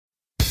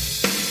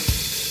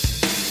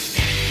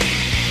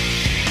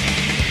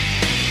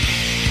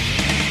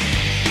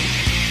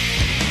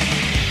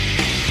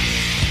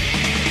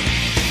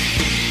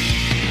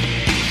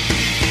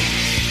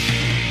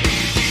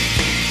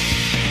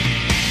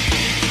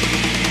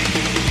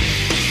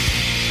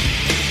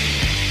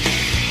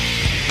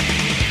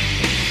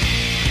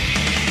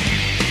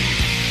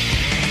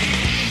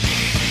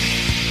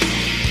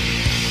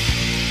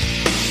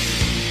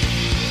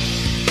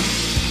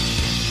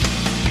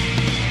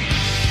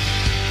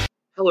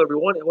Hello,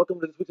 everyone, and welcome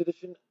to this week's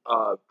edition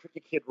of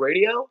Tricky Kid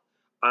Radio.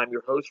 I'm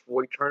your host,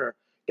 Roy Turner.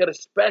 Got a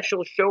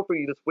special show for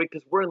you this week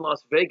because we're in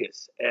Las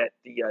Vegas at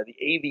the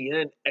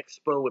AVN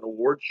Expo and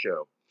Awards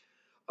Show.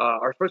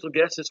 Our special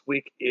guest this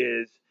week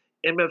is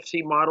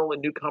MFC model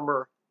and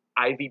newcomer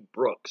Ivy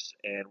Brooks,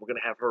 and we're going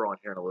to have her on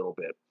here in a little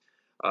bit.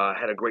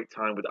 Had a great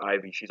time with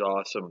Ivy. She's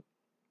awesome.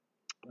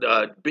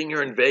 Being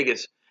here in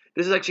Vegas,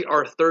 this is actually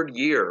our third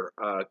year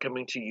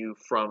coming to you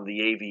from the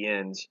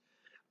AVNs.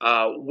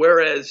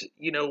 Whereas,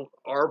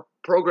 our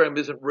program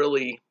isn't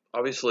really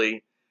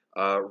obviously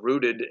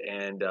rooted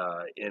and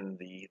in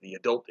the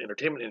adult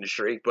entertainment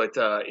industry, but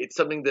it's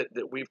something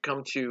that we've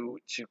come to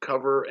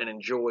cover and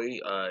enjoy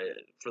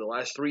for the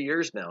last 3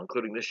 years now,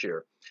 including this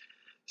year.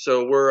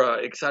 So we're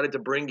excited to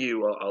bring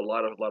you a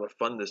lot of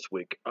fun this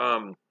week.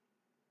 A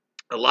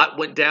lot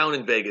went down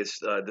in Vegas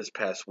this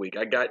past week.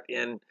 I got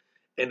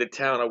into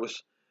town. I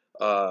was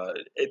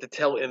at the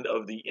tail end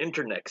of the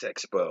Internex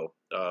Expo,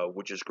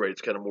 which is great.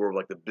 It's kind of more of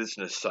like the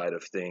business side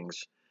of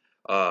things,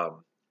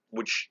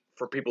 which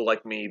for people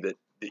like me that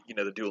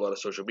do a lot of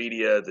social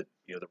media, that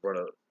want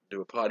to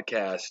do a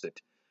podcast, that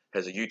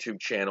has a YouTube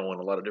channel and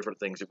a lot of different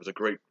things. It was a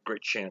great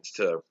chance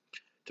to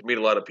meet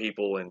a lot of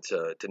people and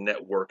to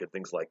network and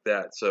things like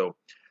that. So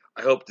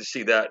I hope to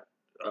see that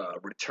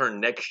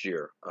return next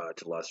year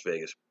to Las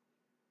Vegas.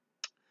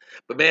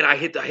 But man, I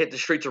hit the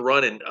streets a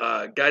running.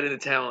 Got into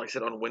town, like I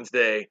said, on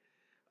Wednesday,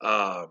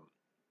 or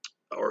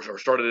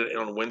started it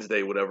on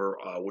Wednesday, whatever,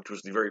 which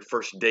was the very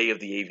first day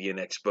of the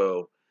AVN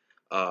Expo.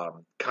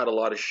 Caught a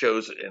lot of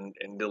shows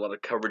and did a lot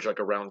of coverage like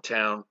around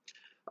town.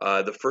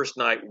 The first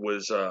night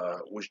was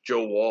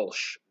Joe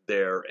Walsh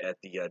there at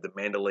the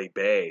Mandalay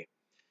Bay,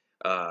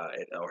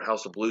 at our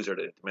House of Blues there at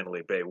the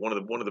Mandalay Bay. One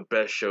of the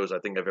best shows I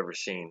think I've ever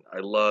seen. I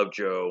love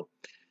Joe.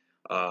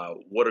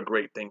 What a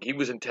great thing. He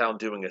was in town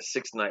doing a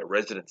 6-night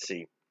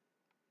residency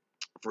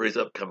for his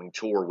upcoming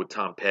tour with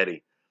Tom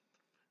Petty.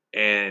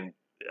 And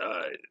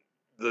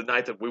the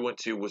night that we went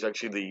to was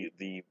actually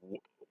the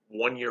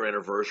 1 year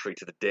anniversary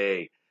to the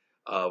day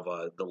of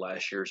the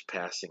last year's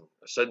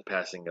sudden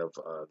passing of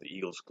the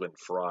Eagles' Glenn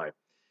Frey.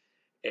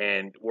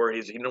 And where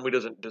he normally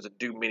doesn't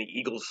do many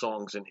Eagles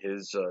songs in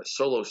his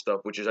solo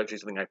stuff, which is actually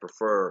something I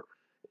prefer,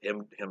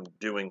 him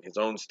doing his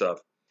own stuff.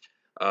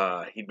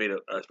 He made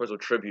a special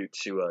tribute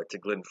to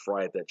Glenn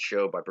Frey at that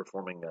show by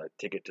performing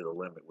 "Ticket to the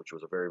Limit," which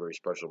was a very, very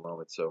special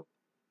moment. So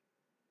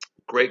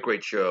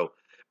great show.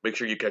 Make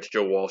sure you catch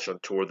Joe Walsh on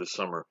tour this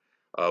summer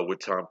with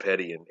Tom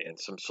Petty and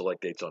some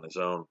select dates on his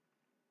own.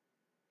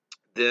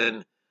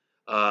 Then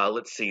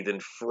let's see. Then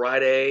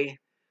Thursday,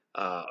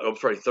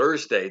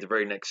 the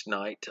very next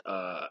night,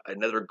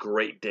 another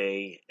great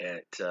day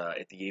at the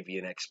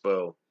AVN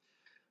Expo.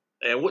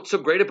 And what's so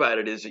great about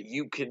it is that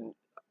you can.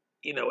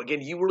 Again,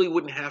 you really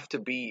wouldn't have to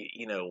be,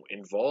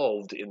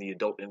 involved in the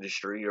adult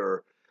industry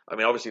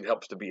obviously it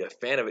helps to be a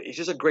fan of it. It's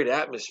just a great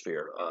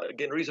atmosphere.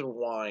 Again, the reason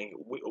why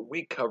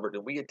we covered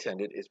and we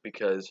attended is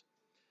because,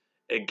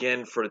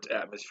 again, for its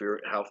atmosphere,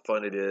 how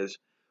fun it is.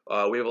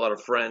 We have a lot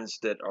of friends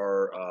that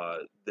are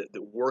that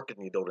work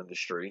in the adult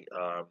industry.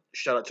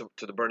 Shout out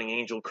to the Burning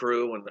Angel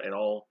crew and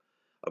all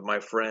of my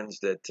friends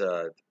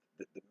that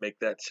make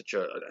that such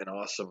an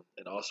awesome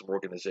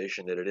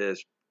organization that it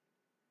is.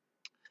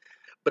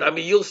 But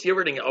you'll see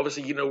everything.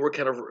 Obviously,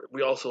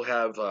 we also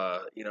have,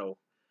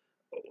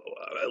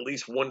 at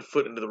least one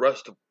foot into the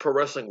rest of pro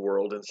wrestling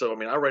world. And so,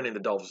 I ran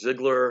into Dolph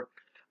Ziggler.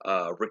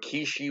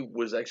 Rikishi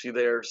was actually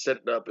there,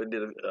 set up and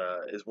did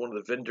as one of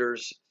the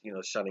vendors,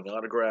 signing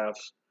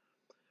autographs.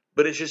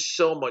 But it's just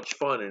so much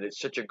fun, and it's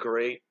such a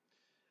great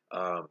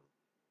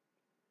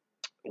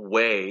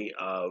way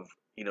of,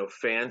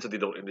 fans of the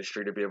adult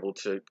industry to be able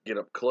to get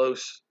up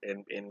close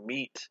and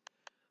meet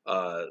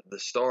the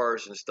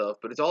stars and stuff.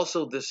 But it's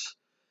also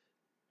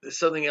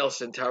something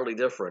else entirely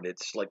different.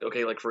 It's like,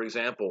 okay, like for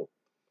example,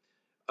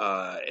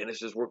 and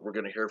this is what we're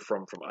going to hear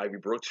from Ivy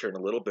Brooks here in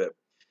a little bit,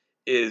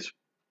 is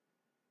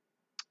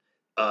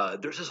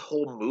there's this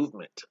whole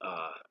movement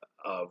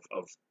of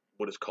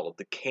what is called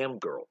the cam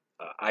girl.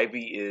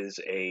 Ivy is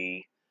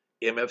a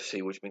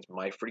MFC, which means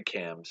My Free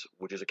Cams,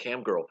 which is a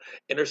cam girl,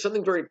 and there's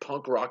something very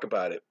punk rock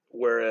about it.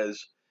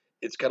 Whereas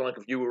it's kind of like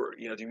if you were,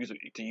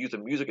 to use a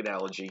music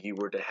analogy, you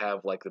were to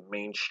have like the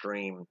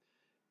mainstream,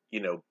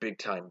 big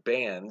time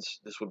bands.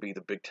 This would be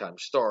the big time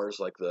stars,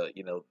 like the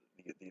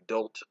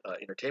adult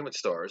entertainment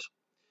stars.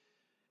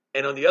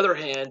 And on the other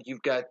hand,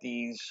 you've got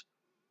these,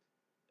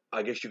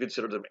 I guess you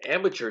consider them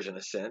amateurs in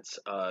a sense,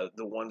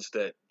 the ones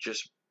that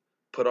just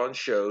put on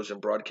shows and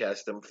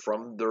broadcast them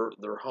from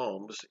their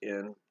homes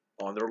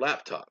on their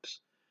laptops.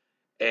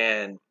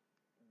 And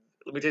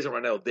let me tell you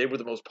something right now, they were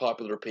the most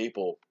popular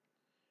people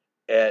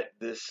at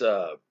this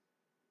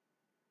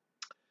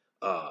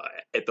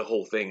at the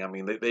whole thing.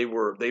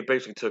 They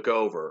basically took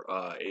over.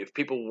 If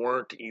people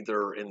weren't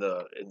either in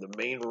the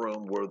main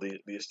room where the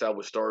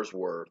established stars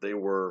were, they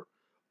were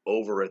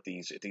over at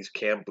these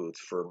cam booths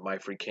for My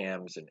Free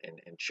Cams and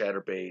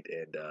Chatterbait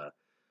and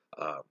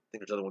I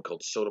think there's another one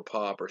called Soda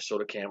Pop or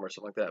Soda Cam or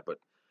something like that. But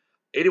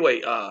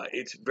Anyway,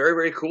 it's very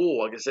very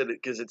cool. Like I said,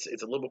 because it's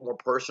a little bit more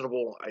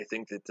personable. I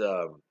think that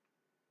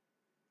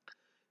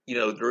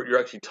you're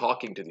actually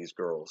talking to these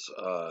girls,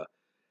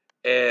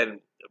 and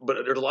but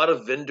there's a lot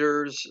of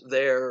vendors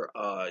there.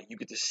 You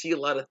get to see a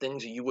lot of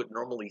things that you wouldn't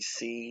normally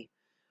see.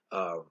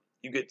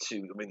 You get to,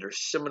 I mean,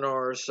 there's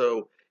seminars,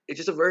 so it's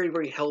just a very,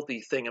 very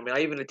healthy thing. I mean,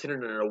 I even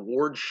attended an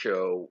award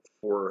show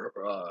for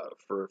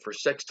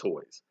sex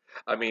toys.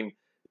 I mean,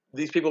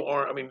 these people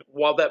aren't. I mean,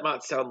 while that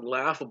might sound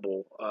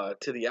laughable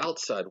to the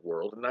outside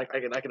world, and I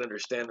can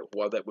understand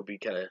why that would be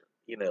kind of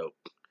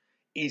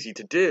easy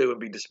to do and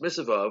be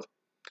dismissive of.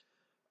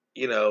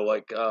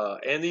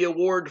 And the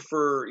award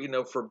for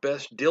for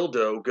best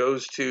dildo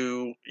goes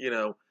to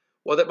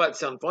while that might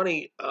sound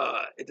funny,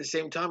 at the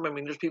same time, I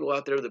mean, there's people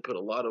out there that put a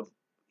lot of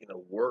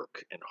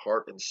work and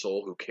heart and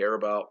soul who care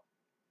about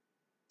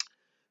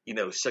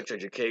sex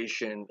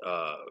education,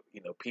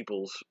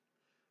 people's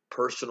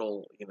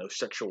personal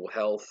sexual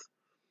health,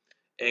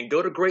 and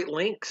go to great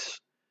lengths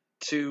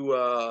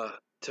to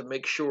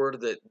make sure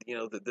that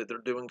that they're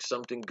doing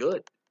something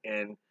good.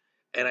 And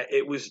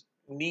it was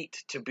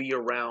neat to be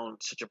around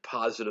such a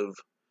positive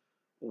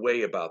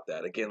way about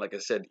that. Again, like I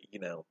said,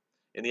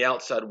 in the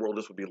outside world,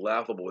 this would be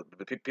laughable,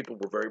 but people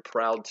were very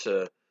proud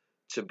to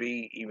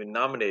be even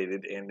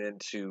nominated and then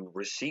to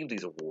receive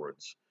these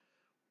awards,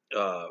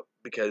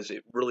 because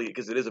it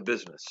is a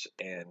business,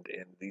 and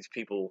these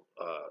people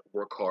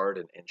work hard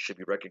and should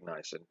be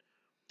recognized.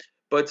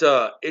 But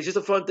it's just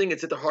a fun thing.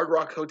 It's at the Hard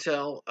Rock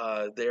Hotel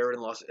there in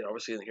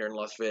obviously here in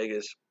Las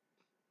Vegas.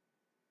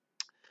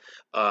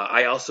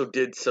 I also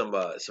did some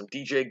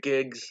DJ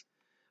gigs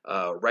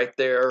right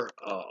there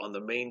on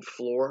the main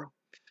floor.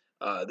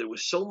 There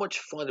was so much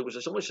fun. There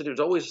was so much to do. There's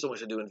always so much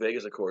to do in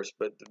Vegas, of course,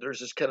 but there's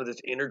just kind of this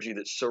energy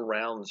that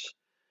surrounds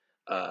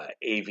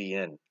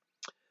AVN.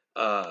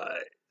 Uh,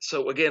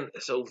 so again,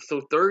 so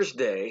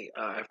Thursday,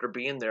 after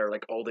being there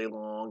like all day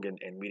long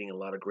and meeting a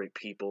lot of great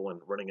people and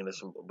running into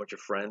a bunch of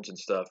friends and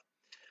stuff,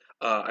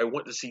 I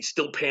went to see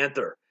Still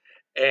Panther,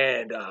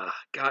 and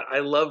God, I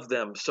love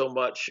them so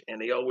much, and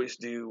they always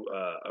do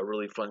a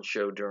really fun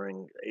show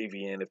during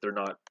AVN if they're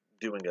not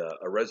doing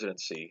a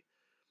residency.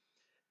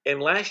 And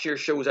last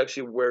year's show was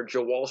actually where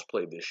Joe Walsh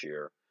played this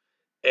year,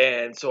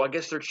 and so I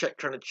guess they're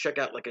trying to check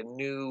out like a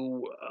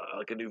new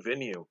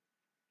venue.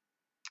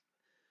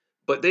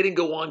 But they didn't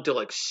go on till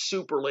like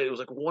super late. It was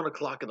like 1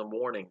 o'clock in the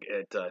morning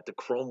at the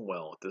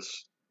Cromwell,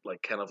 this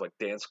like kind of like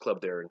dance club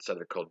there inside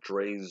there called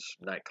Dre's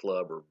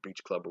Nightclub or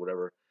Beach Club or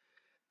whatever.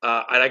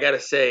 And I gotta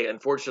say,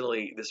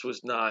 unfortunately, this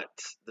was not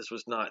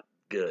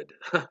good.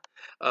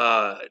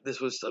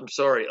 I'm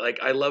sorry. Like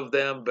I love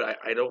them, but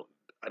I don't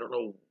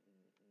know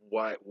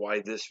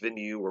why this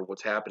venue or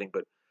what's happening,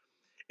 but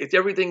it's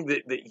everything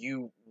that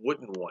you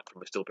wouldn't want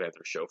from a Steel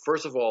Panther show.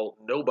 First of all,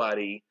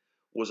 nobody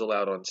was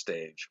allowed on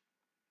stage.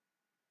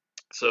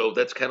 So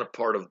that's kind of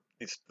part of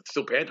the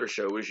Steel Panther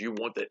show is you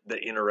want the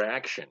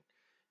interaction.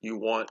 You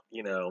want,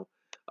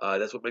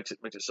 that's what makes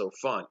it so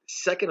fun.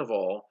 Second of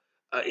all,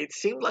 it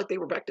seemed like they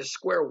were back to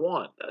square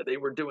one. They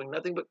were doing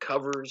nothing but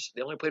covers.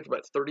 They only played for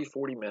about 30,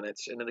 40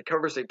 minutes. And then the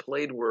covers they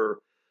played were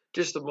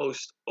just the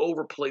most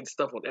overplayed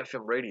stuff on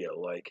FM radio.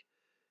 Like,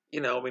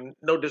 I mean,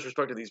 no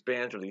disrespect to these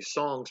bands or these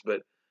songs,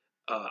 but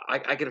I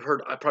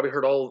probably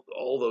heard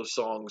all those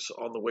songs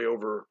on the way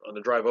over, on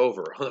the drive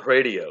over on the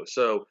radio.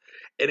 So,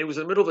 and it was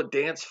in the middle of a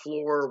dance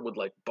floor with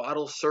like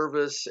bottle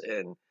service,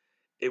 and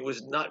it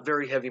was not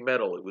very heavy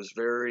metal. It was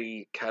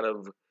very kind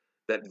of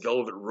that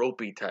velvet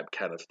ropey type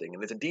kind of thing.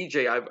 And as a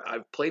DJ,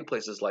 I've played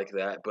places like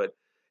that, but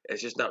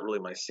it's just not really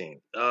my scene.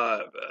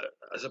 A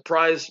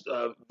surprise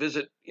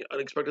visit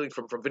unexpectedly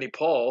from Vinnie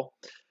Paul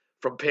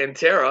from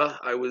Pantera.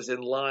 I was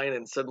in line,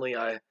 and suddenly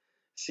I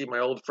see my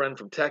old friend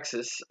from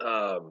Texas.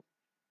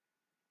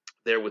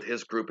 There with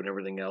his group and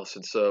everything else.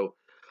 And so,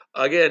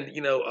 again,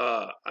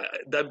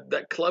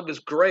 that club is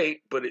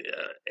great, but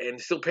and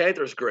Steel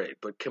Panther is great,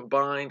 but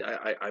combined,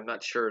 I'm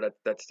not sure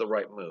that's the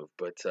right move.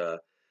 But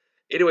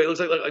anyway, it looks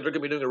like they're going to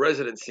be doing a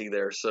residency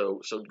there,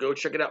 so go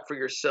check it out for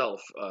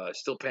yourself.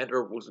 Steel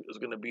Panther was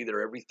going to be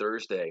there every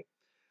Thursday,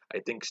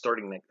 I think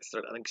starting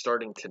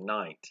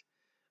tonight.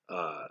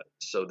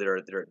 So they're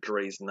at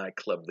Dre's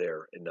nightclub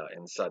there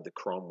inside the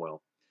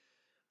Cromwell.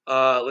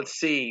 Let's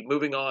see.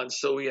 Moving on.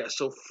 So yeah.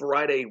 So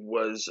Friday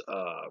was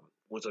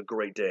a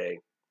great day.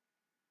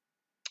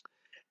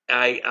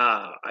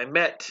 I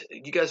met.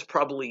 You guys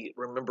probably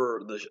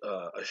remember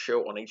a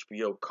show on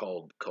HBO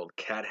called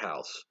Cat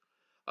House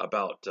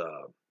about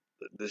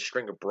this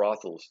string of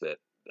brothels that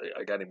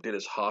a guy named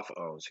Dennis Hoff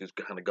owns, who's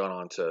kind of gone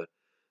on to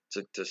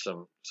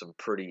some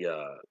pretty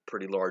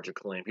large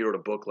acclaim. He wrote a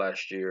book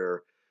last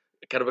year,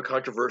 kind of a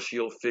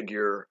controversial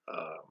figure.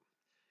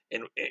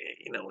 And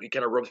he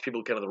kind of rubs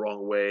people kind of the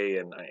wrong way,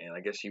 and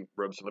I guess he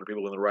rubs some other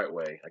people in the right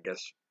way. I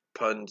guess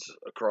puns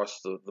across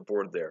the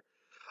board there.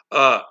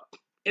 Uh,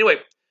 anyway,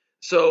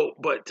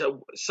 but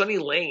Sunny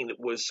Lane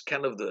was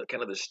kind of the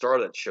star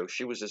of that show.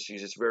 She's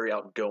this very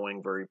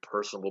outgoing, very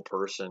personable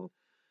person,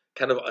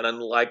 kind of an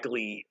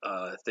unlikely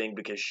thing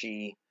because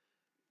she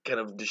kind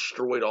of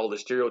destroyed all the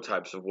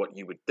stereotypes of what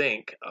you would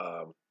think.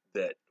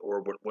 that,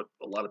 or what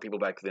a lot of people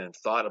back then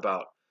thought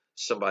about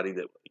somebody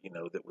that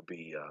that would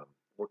be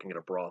working at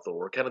a brothel,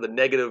 or kind of the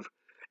negative,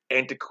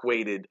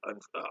 antiquated,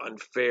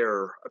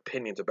 unfair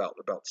opinions about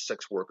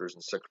sex workers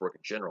and sex work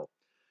in general.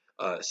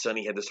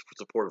 Sunny had the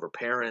support of her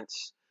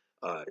parents.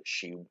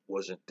 She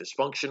wasn't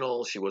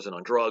dysfunctional. She wasn't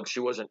on drugs. She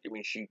wasn't. I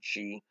mean,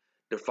 she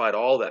defied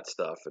all that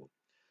stuff. And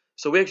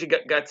so we actually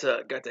got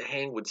to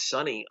hang with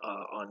Sunny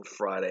on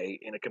Friday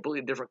in a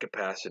completely different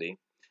capacity.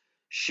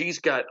 She's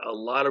got a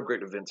lot of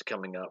great events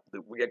coming up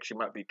that we actually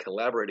might be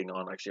collaborating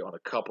on, actually on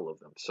a couple of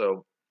them.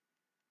 So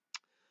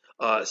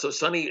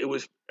Sunny, it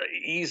was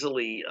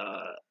easily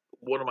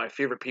one of my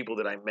favorite people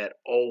that I met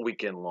all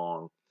weekend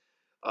long.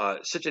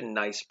 Such a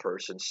nice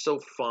person, so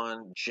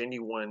fun,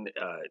 genuine,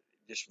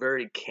 just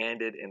very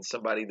candid, and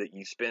somebody that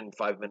you spend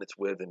 5 minutes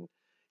with, and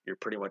you're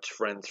pretty much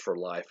friends for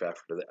life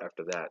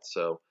after that.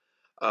 So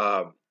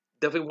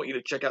definitely want you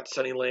to check out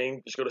Sunny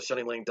Lane. Just go to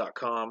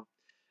sunnylane.com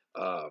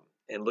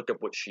and look up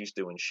what she's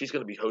doing. She's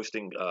going to be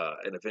hosting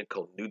an event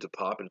called Nudes of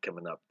Poppin'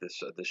 coming up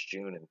this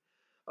June, and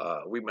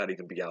we might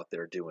even be out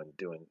there doing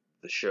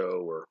the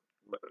show, or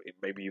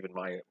maybe even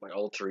my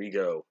alter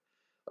ego,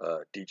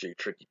 DJ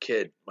Tricky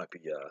Kid might be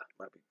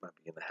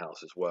in the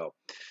house as well.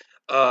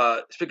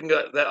 Speaking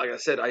of that, like I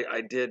said,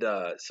 I did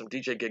some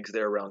DJ gigs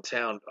there around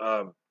town,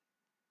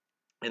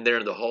 and there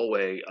in the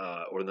hallway,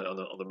 or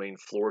on the main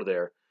floor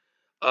there.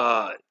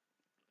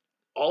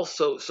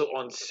 Also, so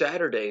on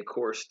Saturday, of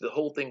course, the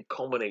whole thing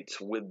culminates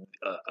with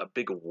a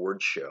big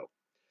award show,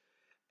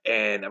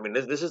 and I mean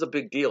this is a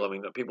big deal. I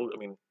mean, people, I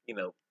mean,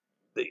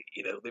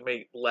 they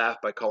may laugh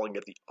by calling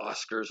it the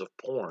Oscars of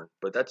porn,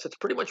 but that's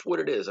pretty much what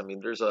it is. I mean,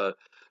 there's a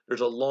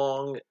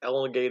long,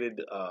 elongated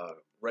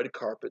red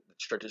carpet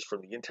that stretches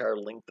from the entire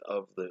length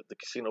of the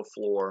casino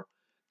floor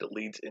that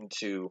leads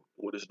into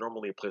what is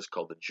normally a place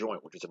called the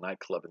Joint, which is a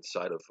nightclub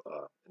inside of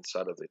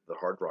the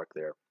Hard Rock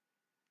there.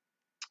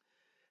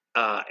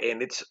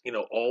 And it's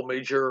all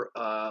major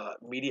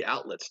media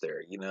outlets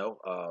there.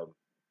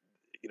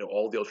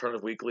 All the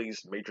alternative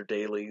weeklies, major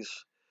dailies,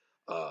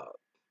 uh,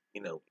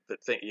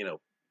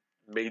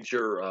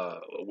 major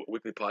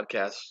weekly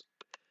podcasts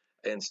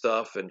and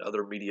stuff, and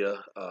other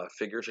media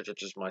figures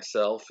such as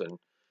myself, and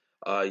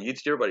you'd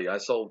see everybody. I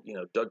saw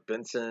Doug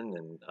Benson,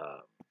 and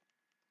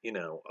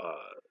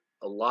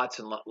lots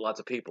and lots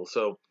of people.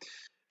 So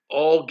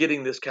all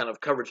getting this kind of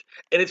coverage,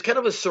 and it's kind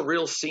of a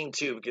surreal scene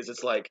too, because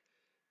it's like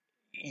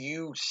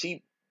you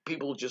see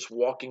people just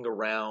walking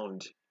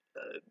around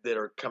that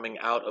are coming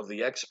out of the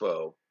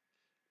expo,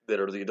 that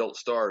are the adult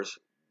stars,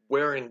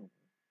 wearing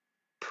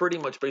pretty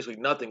much basically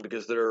nothing,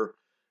 because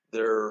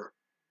they're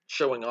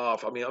showing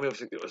off. I mean,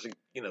 obviously,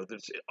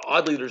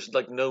 there's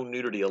like no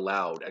nudity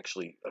allowed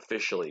actually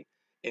officially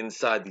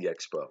inside the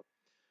expo,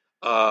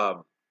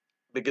 um,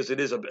 because it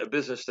is a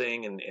business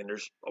thing, and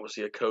there's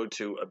obviously a code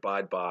to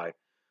abide by.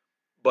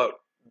 But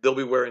they'll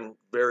be wearing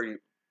very,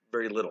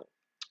 very little,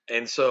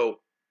 and so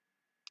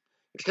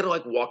it's kind of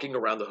like walking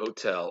around the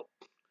hotel,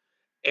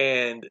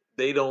 and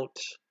they don't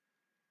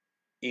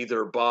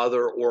either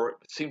bother or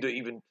seem to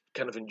even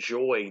kind of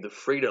enjoy the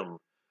freedom,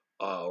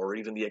 or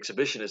even the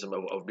exhibitionism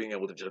of being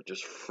able to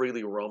just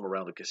freely roam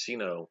around the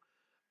casino,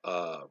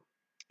 uh,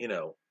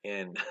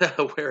 and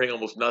wearing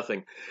almost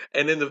nothing.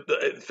 And then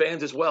the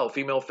fans as well,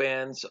 female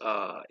fans,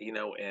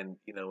 and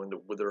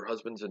with their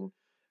husbands and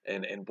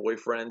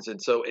boyfriends,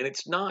 and so, and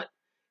it's not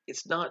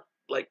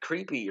like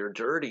creepy or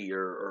dirty,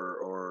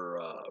 or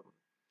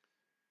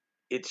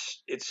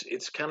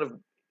it's kind of,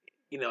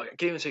 I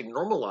can't even say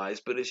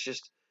normalized, but it's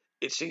just,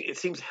 it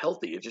seems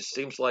healthy. It just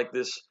seems like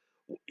this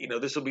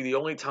will be the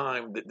only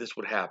time that this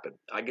would happen.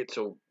 I get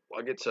to,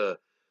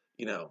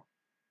 you know,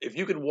 if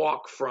you could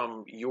walk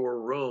from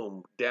your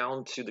room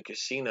down to the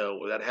casino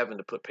without having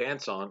to put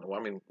pants on, well,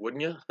 I mean,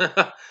 wouldn't you?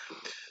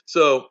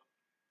 So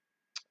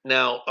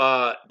now,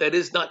 that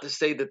is not to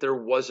say that there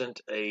wasn't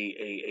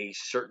a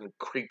certain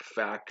creep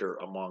factor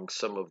among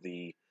some of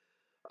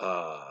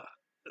uh,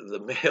 the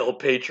male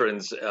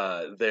patrons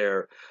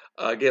there.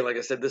 Again, like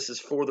I said, this is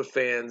for the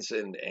fans,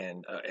 and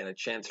a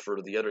chance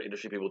for the other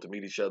industry people to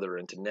meet each other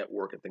and to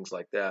network and things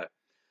like that.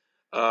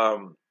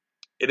 Um,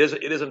 it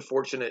is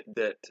unfortunate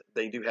that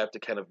they do have to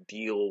kind of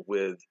deal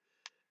with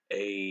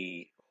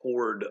a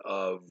horde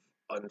of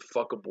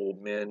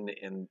unfuckable men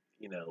in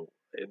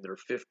their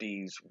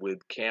 50s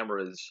with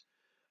cameras.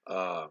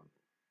 Um,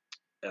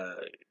 uh,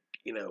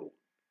 you know,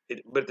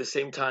 but at the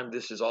same time,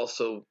 this is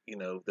also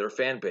their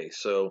fan base.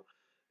 So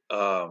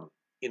I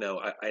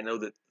know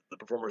that the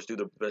performers do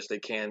the best they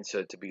can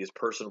to be as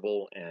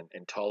personable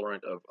and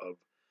tolerant of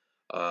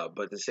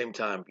but at the same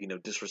time,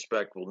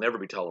 disrespect will never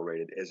be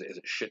tolerated, as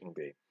it shouldn't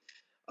be.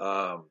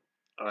 Um,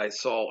 I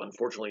saw,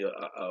 unfortunately,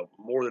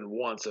 more than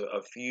once,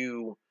 a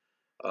few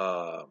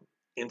uh,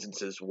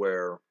 instances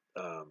where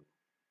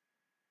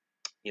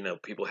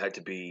people had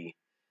to be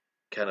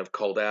kind of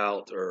called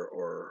out,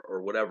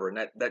 or whatever,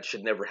 and that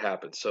should never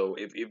happen. So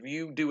if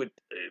you do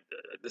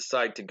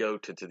decide to go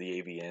to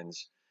the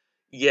AVNs,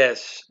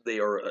 yes, they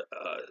are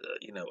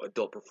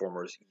adult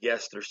performers.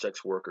 Yes, they're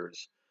sex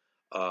workers.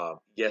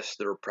 Yes,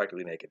 they're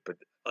practically naked. But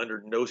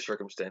under no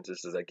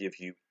circumstances does that give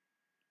you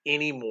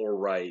any more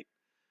right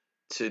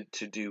to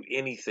do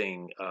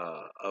anything of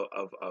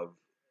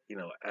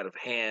out of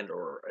hand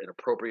or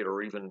inappropriate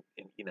or even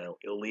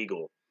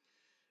illegal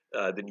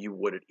than you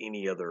would at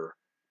any other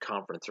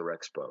conference or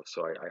expo.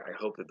 So I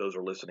hope that those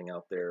are listening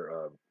out there,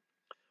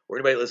 or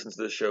anybody that listens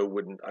to this show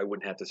wouldn't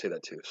have to say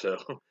that too. So,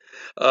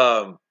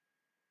 um,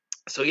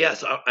 so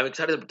I'm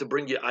excited to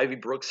bring you Ivy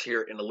Brooks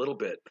here in a little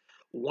bit.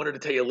 Wanted to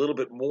tell you a little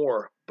bit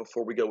more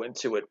before we go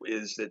into it.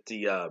 Is that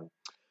the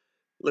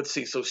let's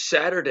see. So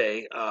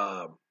Saturday,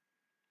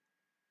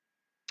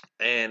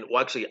 and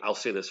well, actually, I'll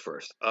say this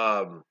first.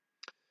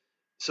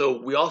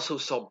 So we also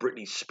saw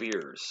Britney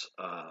Spears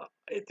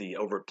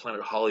over at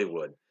Planet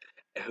Hollywood,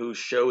 whose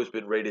show has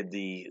been rated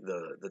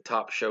the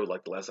top show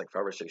like the last 5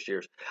 or 6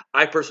 years.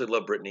 I personally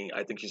love Britney.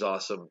 I think she's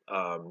awesome.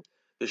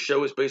 The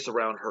show is based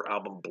around her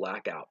album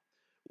Blackout,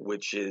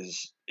 which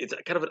it's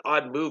kind of an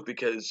odd move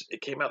because it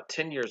came out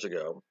 10 years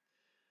ago,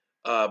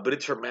 but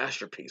it's her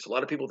masterpiece. A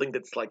lot of people think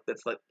that's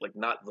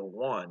not the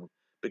one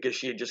because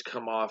she had just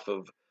come off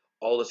of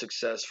all the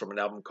success from an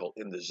album called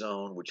In the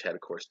Zone, which had,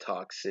 of course,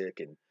 Toxic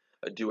and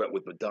a duet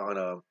with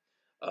Madonna,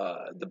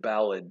 the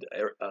ballad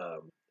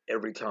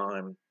Every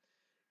Time.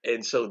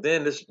 And so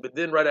but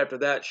then right after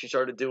that, she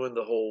started doing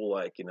the whole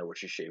where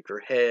she shaved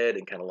her head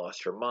and kind of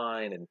lost her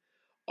mind and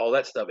all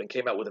that stuff, and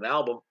came out with an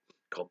album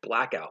called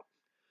Blackout.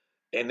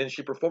 And then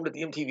she performed at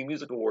the MTV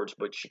Music Awards,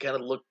 but she kind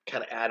of looked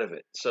kind of out of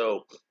it.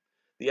 So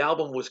the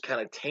album was kind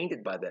of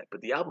tainted by that,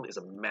 but the album is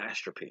a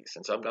masterpiece,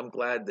 and so I'm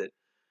glad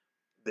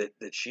that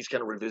she's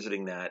kind of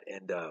revisiting that.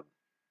 And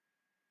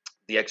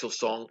the actual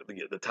song,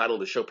 the title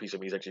of the showpiece,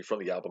 is actually from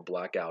the album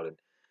Blackout, and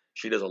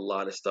she does a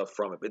lot of stuff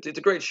from it. It's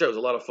a great show. It's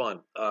a lot of fun,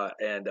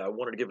 and I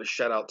wanted to give a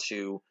shout out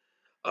to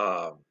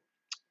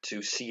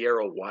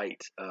Sierra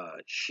White.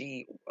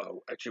 She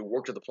actually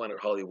worked at the Planet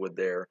Hollywood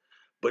there,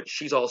 but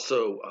she's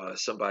also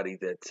somebody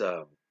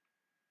that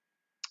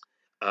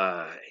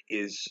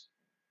is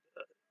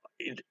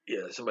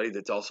somebody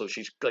that's also,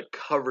 she's like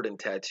covered in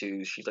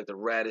tattoos. She's like the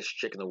raddest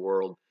chick in the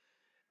world.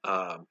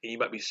 And you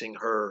might be seeing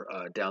her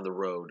down the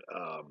road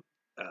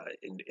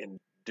in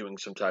doing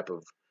some type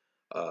of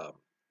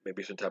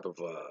maybe some type of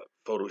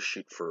photo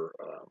shoot for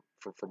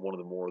one of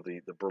the more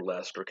the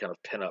burlesque or kind of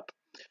pinup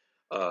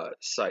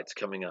sites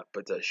coming up.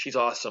 But she's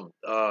awesome.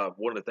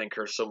 Wanted to thank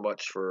her so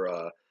much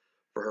for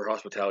her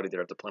hospitality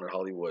there at the Planet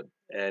Hollywood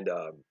and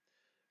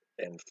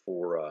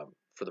for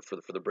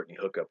the Britney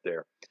hookup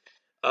there.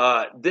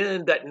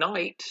 Then that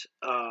night,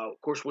 of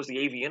course, was the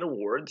AVN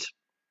Awards.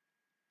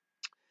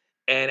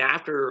 And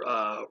after,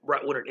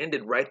 right when it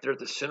ended, right there at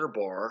the Center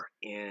Bar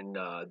in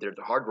there at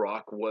the Hard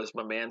Rock was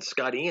my man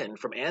Scott Ian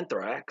from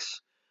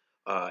Anthrax.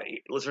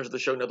 Listeners of the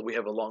show know that we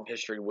have a long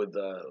history with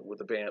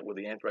the band, with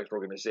the Anthrax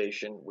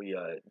organization. We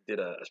did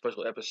a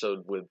special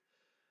episode with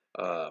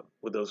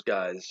those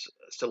guys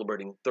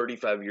celebrating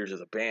 35 years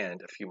as a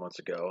band a few months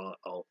ago.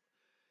 I'll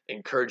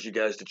encourage you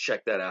guys to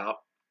check that out.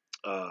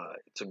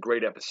 It's a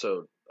great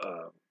episode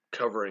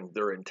covering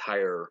their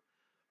entire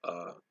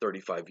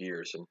 35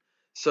 years. And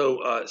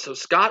so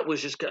Scott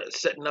was just kind of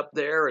setting up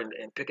there and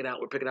picking out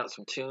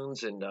some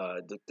tunes and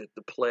to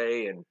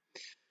play and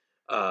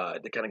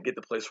to kind of get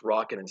the place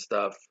rocking and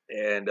stuff.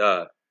 And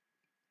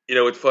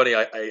it's funny.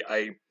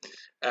 I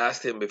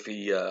asked him if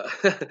he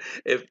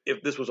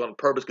if this was on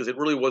purpose, because it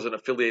really wasn't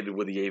affiliated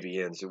with the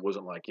AVNs. It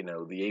wasn't like the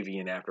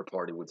AVN after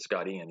party with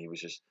Scott Ian. He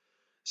was just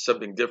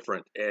something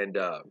different, and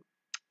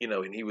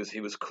and he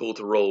was cool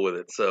to roll with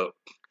it. So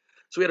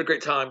we had a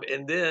great time.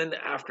 And then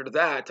after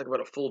that, talk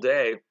about a full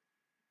day.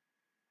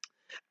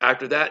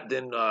 After that,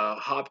 then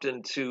hopped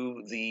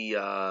into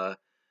the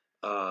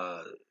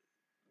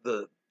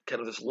kind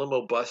of this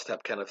limo bus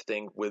type kind of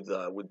thing with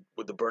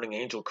the Burning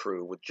Angel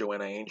crew, with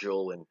Joanna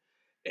Angel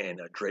and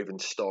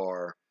Draven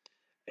Star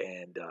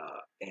and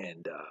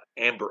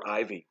Amber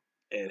Ivy,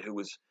 and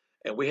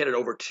we headed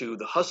over to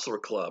the Hustler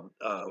Club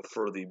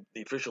for the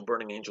official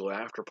Burning Angel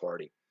after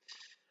party.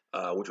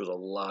 Which was a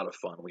lot of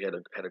fun. We had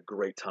a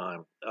great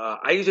time.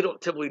 I usually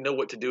don't typically know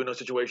what to do in those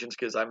situations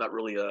because I'm not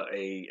really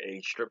a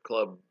strip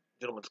club,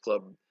 gentleman's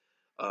club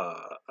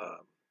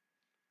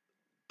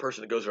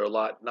person that goes there a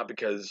lot. Not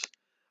because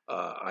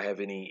I have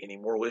any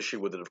moral issue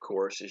with it, of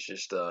course. It's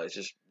just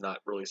not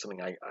really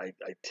something I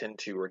tend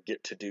to or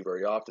get to do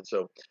very often.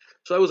 So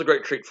that was a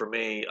great treat for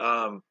me.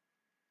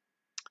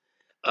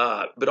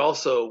 But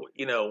also,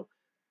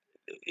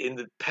 in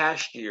the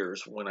past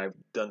years when I've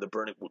gone with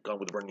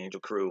the Burning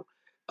Angel crew.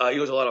 It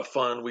was a lot of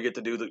fun. We get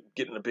to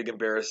get in a big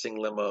embarrassing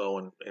limo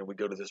and we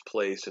go to this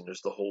place and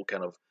there's the whole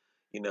kind of,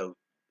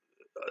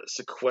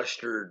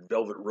 sequestered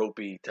velvet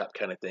ropey type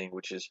kind of thing,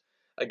 which is,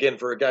 again,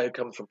 for a guy who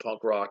comes from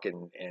punk rock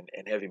and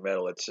heavy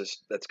metal,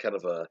 that's kind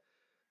of a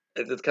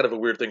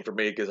weird thing for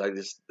me because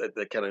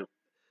that kind of,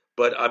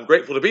 but I'm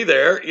grateful to be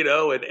there,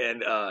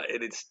 and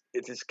it's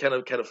just kind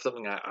of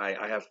something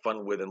I have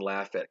fun with and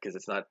laugh at because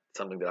it's not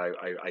something that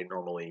I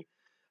normally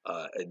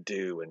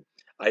do. And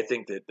I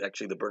think that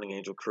actually the Burning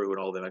Angel crew and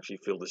all of them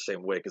actually feel the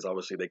same way because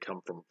obviously they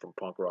come from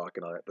punk rock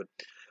and all that. But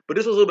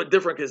this was a little bit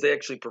different because they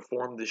actually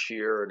performed this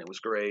year and it was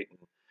great. And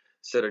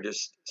instead of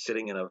just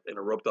sitting in a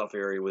roped off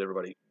area with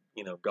everybody,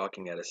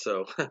 gawking at us.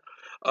 So,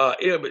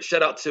 but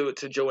shout out to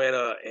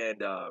Joanna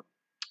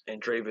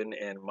and Draven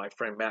and my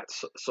friend Matt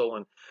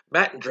Solon.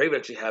 Matt and Draven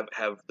actually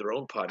have their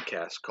own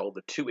podcast called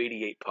the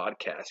 288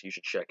 Podcast. You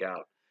should check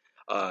out.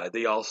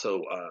 They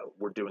also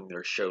were doing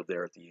their show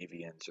there at the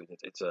AVN, so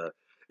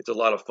it's a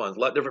lot of fun. A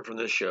lot different from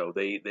this show.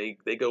 They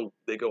go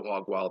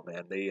hog wild,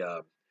 man. They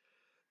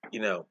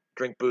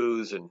drink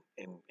booze and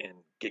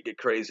get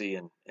crazy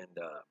and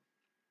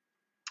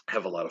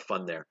have a lot of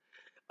fun there.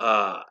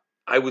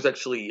 I was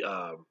actually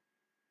on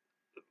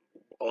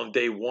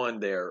day one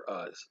there.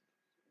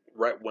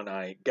 Right when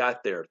I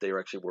got there, they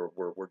were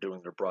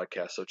doing their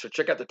broadcast. So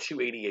check out the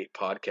 288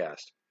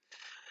 podcast.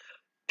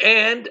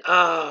 And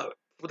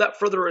without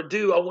further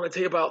ado, I want to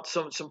tell you about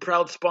some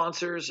proud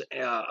sponsors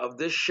of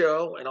this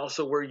show, and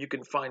also where you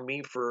can find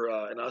me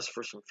and us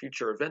for some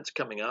future events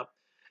coming up.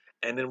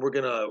 And then we're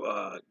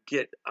gonna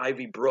get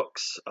Ivy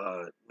Brooks.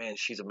 Man,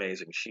 she's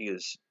amazing. She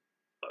is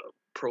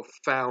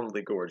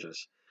profoundly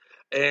gorgeous,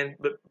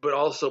 but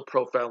also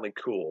profoundly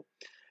cool.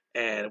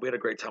 And we had a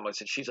great time. Like I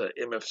said, she's a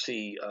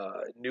MFC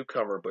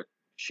newcomer, but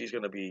she's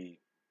going to be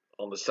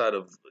on the side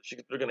of.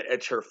 They're going to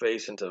etch her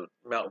face into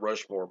Mount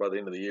Rushmore by the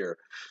end of the year.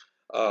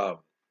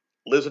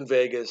 Lives in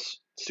Vegas,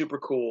 super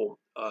cool.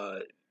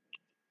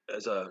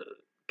 As a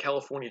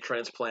California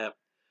transplant,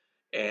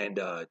 and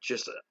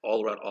just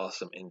all around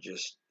awesome. And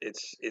just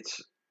it's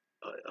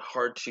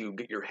hard to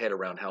get your head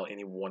around how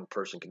any one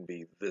person can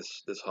be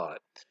this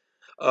hot.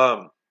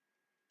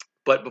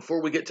 But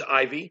before we get to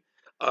Ivy.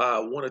 I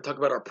want to talk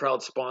about our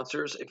proud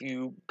sponsors. If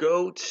you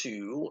go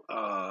to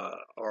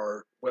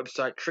our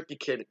website,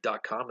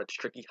 trickykid.com, that's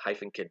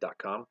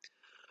tricky-kid.com.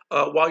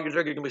 While you're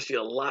there, you're going to see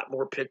a lot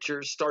more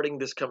pictures. Starting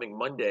this coming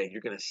Monday,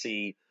 you're going to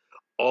see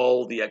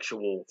all the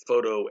actual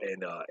photo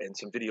and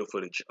some video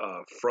footage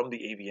from the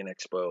AVN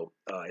Expo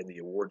and the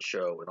award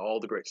show and all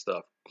the great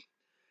stuff.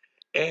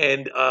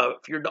 And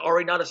if you're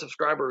already not a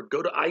subscriber,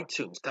 go to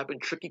iTunes, type in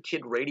Tricky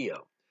Kid Radio.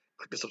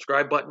 Click the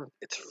subscribe button.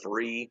 It's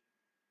free.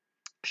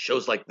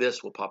 Shows like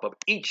this will pop up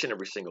each and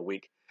every single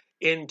week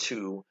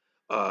into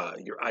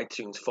your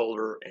iTunes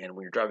folder, and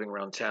when you're driving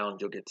around town,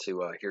 you'll get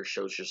to hear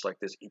shows just like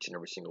this each and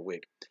every single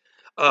week.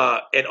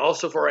 And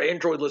also for our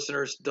Android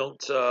listeners, do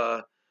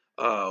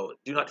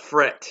not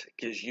fret,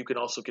 because you can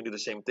do the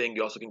same thing.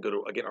 You also can go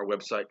to our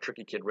website,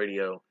 Tricky Kid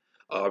Radio.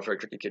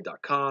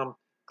 trickykid.com.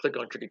 Click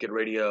on Tricky Kid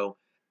Radio,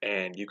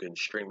 and you can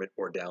stream it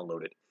or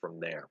download it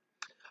from there.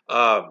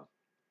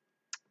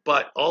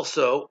 But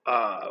also,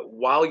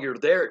 while you're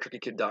there at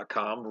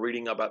trickykid.com,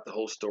 reading about the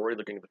whole story,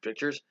 looking at the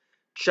pictures,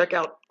 check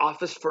out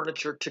Office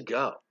Furniture to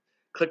Go.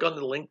 Click on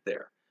the link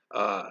there.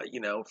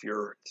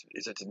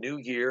 If it's a new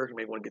year, you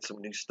may want to get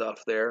some new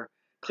stuff there.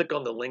 Click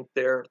on the link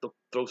there. They'll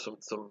throw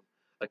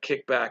a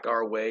kickback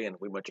our way, and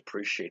we much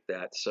appreciate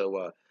that.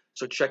 So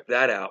check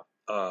that out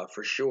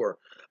for sure.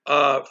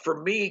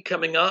 For me,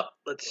 coming up,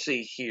 let's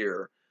see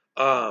here.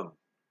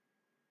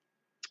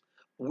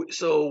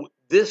 So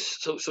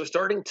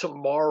starting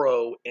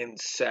tomorrow and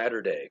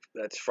Saturday,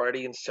 that's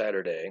Friday and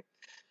Saturday,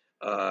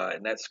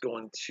 and that's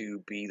going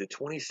to be the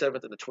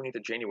 27th and the 20th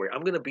of January.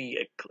 I'm going to be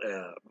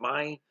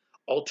my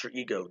alter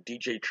ego,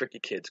 DJ Tricky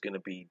Kid's going to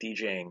be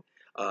DJing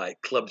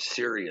at Club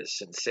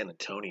Sirius in San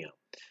Antonio.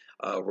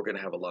 We're going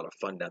to have a lot of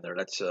fun down there.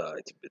 That's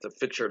it's a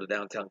fixture of the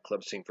downtown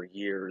club scene for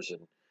years,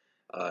 and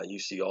you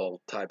see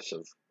all types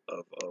of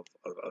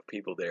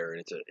people there,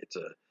 and it's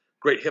a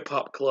great hip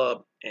hop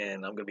club,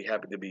 and I'm going to be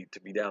happy to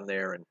be down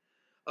there and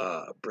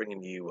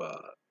bringing you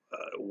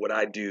what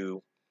I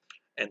do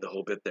and the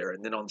whole bit there.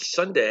 And then on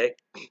Sunday,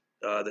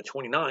 the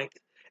 29th,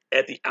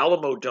 at the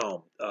Alamo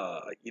Dome,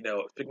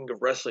 speaking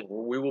of wrestling,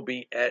 we will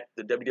be at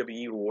the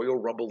WWE Royal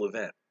Rumble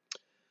event.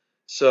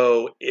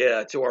 So,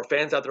 to our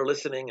fans out there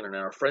listening and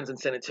our friends in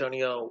San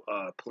Antonio,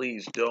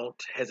 please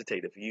don't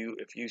hesitate. If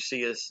you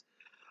see us,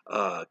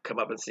 come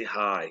up and say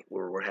hi.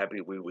 We're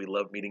happy. We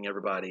love meeting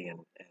everybody and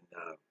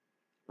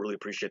really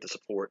appreciate the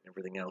support and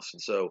everything else.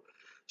 And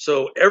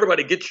so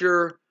everybody, get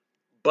your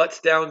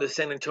butts down to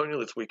San Antonio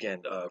this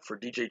weekend for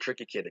DJ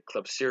Tricky Kid at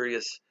Club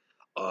Sirius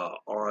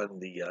on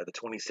the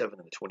 27th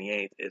and the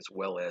 28th, as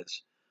well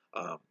as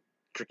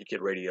Tricky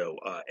Kid Radio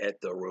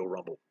at the Royal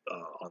Rumble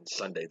on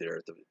Sunday there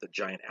at the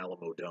giant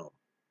Alamo Dome.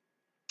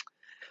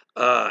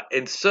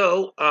 And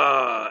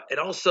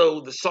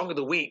also the song of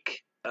the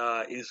week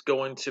is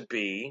going to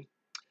be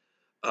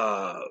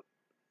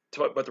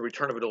talk about the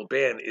return of an old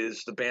band,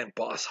 is the band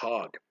Boss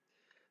Hogg.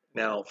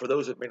 Now, for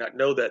those that may not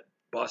know that,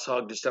 Boss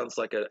Hogg just sounds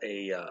like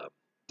a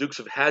Dukes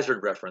of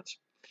Hazzard reference.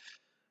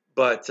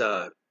 But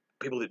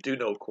people that do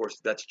know, of course,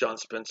 that's John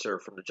Spencer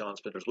from the John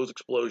Spencer's Blues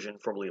Explosion,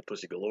 formerly of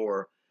Pussy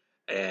Galore,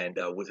 and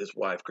with his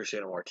wife,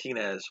 Cristiano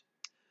Martinez.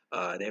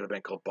 They have a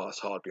band called Boss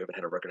Hogg. We haven't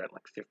had a record out in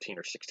like 15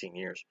 or 16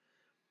 years.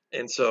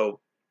 And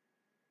so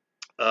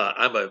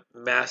I'm a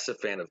massive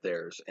fan of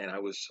theirs, and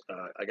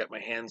I got my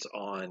hands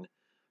on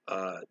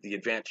the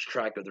advanced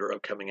track of their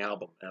upcoming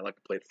album, and I'd like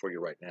to play it for you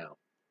right now.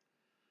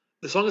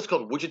 The song is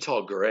called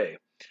Wichita Gray,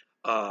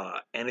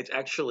 and it's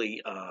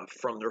actually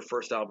from their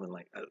first album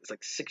in it's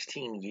like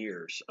 16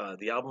 years.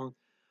 The album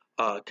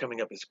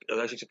coming up is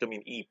actually going to be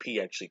an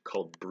EP actually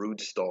called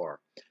Brood Star.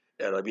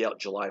 It'll be out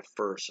July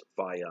 1st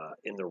by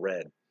In the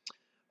Red.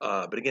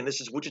 But again,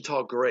 this is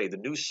Wichita Gray, the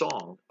new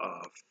song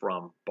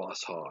from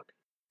Boss Hogg.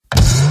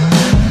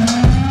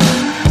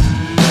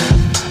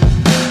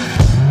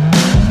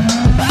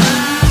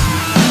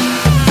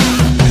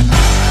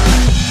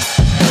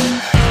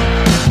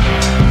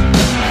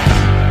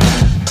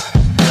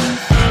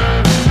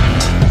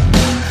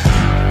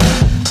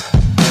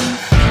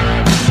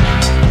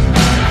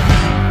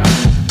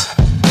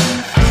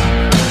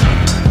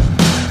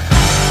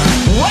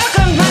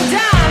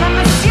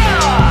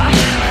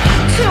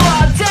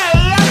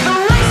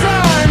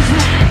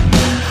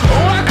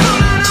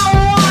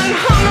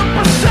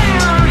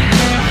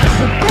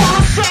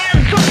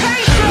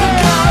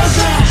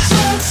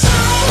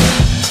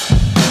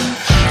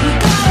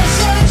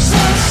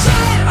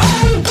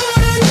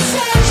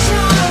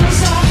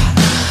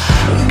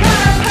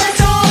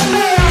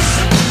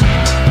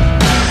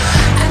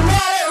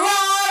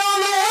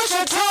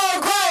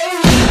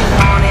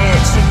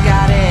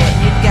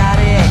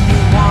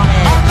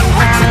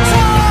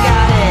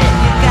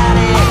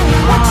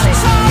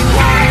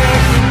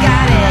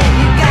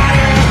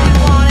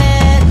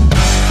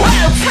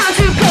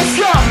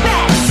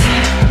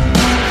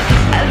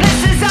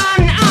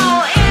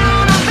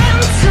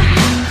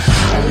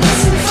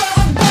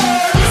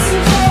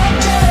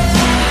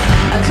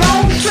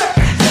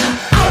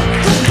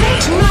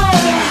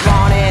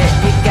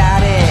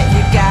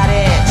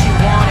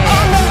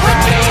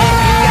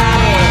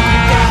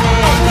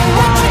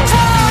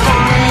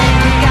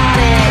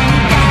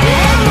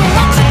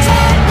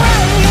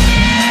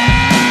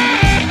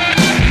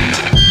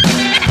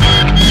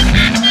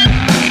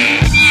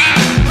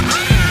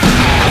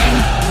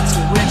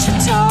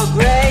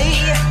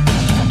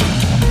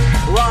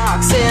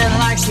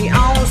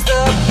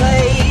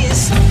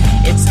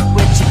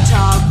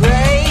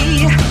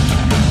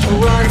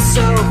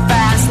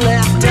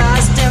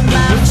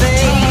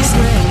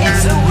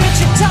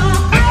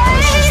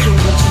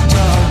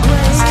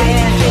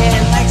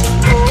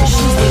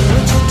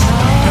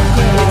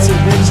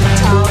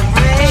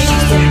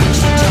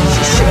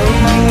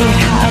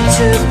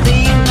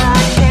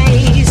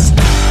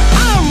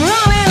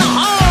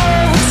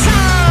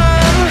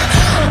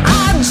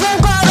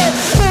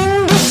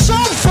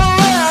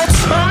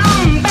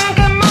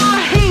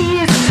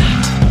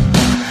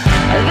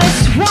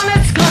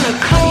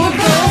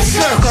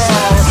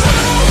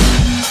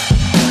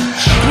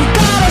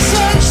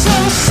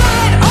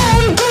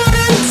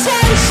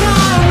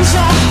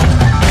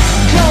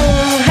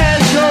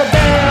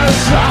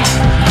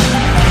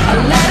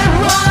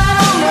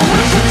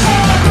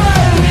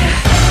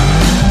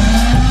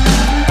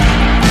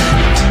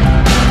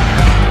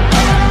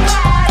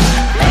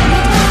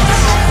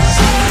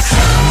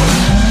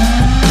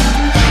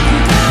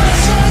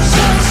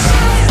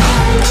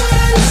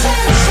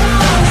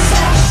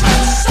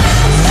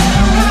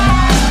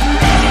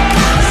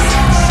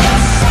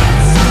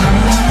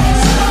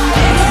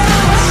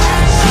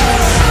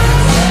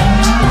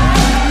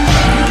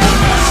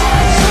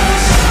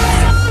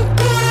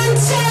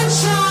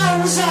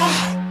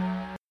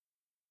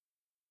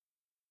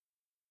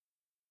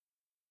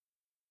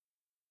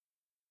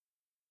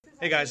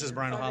 Hey guys, this is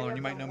Brian O'Halloran, and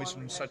you might know me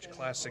from such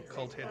classic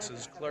cult hits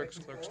as Clerks,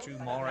 Clerks 2,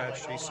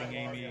 Mallrats, Chasing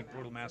Amy,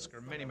 Brutal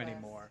Massacre, many, many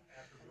more.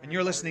 And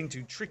you're listening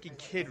to Tricky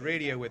Kid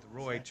Radio with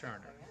Roy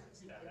Turner.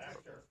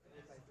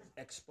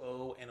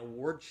 Expo and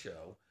award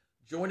show.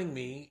 Joining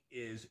me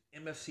is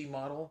MFC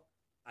model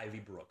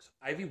Ivy Brooks.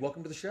 Ivy,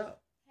 welcome to the show.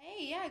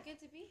 Hey, yeah,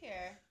 good to be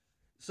here.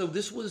 So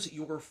this was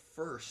your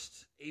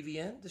first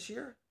AVN this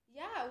year?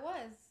 Yeah, it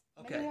was.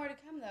 Okay. Many more to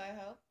come, though, I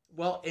hope.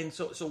 Well, and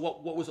so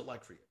what was it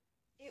like for you?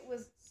 It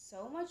was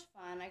so much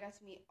fun. I got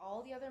to meet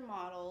all the other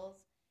models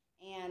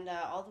and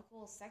all the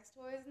cool sex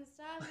toys and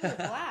stuff. It was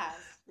a blast.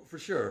 For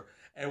sure.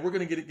 And we're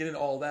going to get into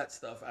all that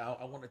stuff.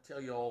 I want to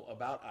tell you all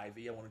about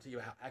Ivy. I want to tell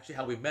you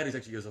how we met.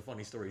 Is a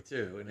funny story,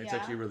 too, and it's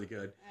actually really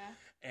good. Yeah.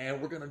 And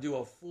we're going to do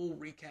a full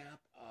recap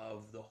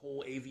of the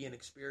whole AVN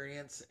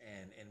experience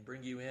and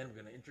bring you in. We're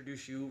going to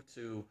introduce you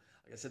to,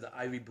 like I said, to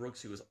Ivy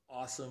Brooks, who is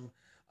awesome.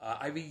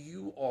 Ivy,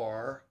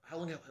 how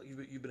long have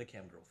you been a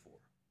cam girl for?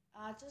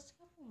 Just a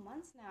couple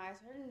months now. I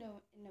started in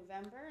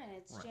November, and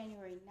it's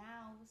January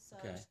now, so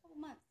just a couple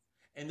months.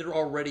 And they're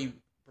already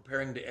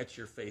preparing to etch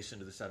your face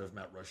into the side of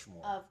Mount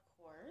Rushmore. Of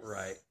course.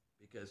 Right,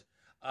 because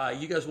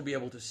you guys will be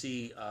able to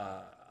see,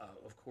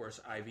 of course,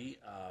 Ivy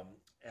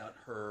at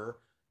her,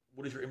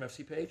 what is your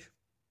MFC page?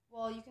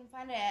 Well, you can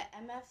find it at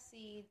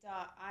mfc.im/IvyBrooks.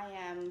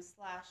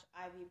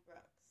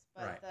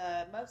 But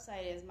the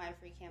website is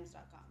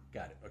myfreecams.com.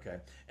 Got it. Okay.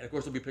 And of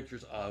course, there'll be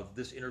pictures of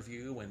this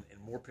interview and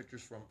more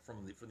pictures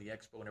from the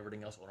expo and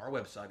everything else on our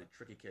website at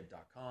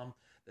trickykid.com.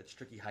 That's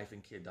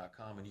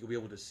tricky-kid.com, and you'll be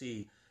able to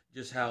see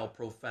just how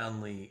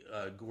profoundly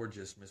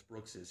gorgeous Miss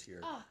Brooks is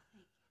here. Oh,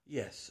 thank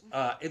Yes.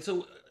 And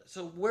so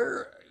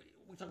where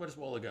we talked about this a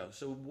while ago.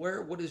 So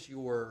what is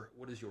your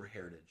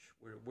heritage?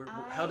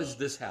 How does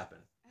this happen?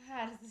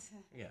 How does this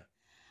happen? Yeah.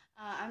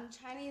 I'm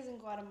Chinese and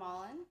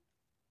Guatemalan,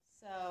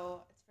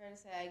 so it's fair to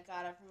say I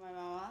got it from my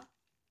mama.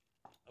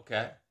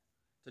 Okay.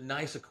 It's a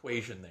nice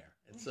equation there.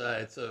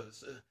 It's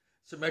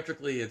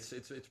symmetrically it's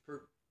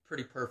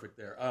pretty perfect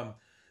there.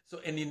 So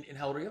in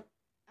how old are you?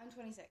 I'm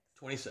 26.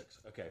 26.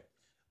 Okay.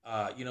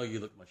 You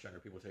look much younger.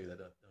 People tell you that.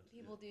 Don't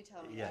People do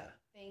tell me yeah. that.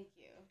 Thank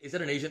you. Is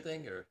that an Asian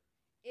thing or?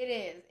 It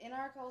is. In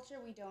our culture,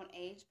 we don't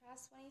age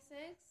past 26.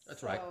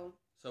 That's right.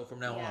 So from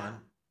now on,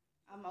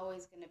 I'm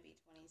always going to be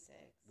 26.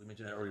 We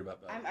mentioned that earlier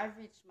about I've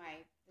reached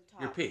the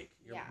top. Your peak.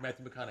 You're yeah.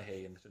 Matthew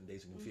McConaughey in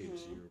Dazed and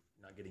Confused. Mm-hmm. You're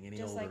not getting any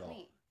Just older like at all.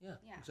 me. Yeah,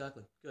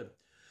 exactly. Good.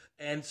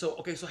 And so,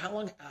 okay, so how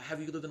long have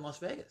you lived in Las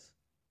Vegas?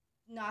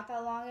 Not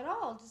that long at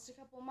all. Just a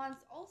couple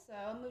months. Also,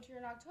 I moved here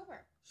in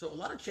October. So a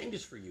lot of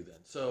changes for you then.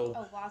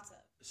 So lots of.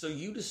 So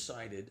you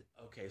decided.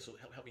 Okay, so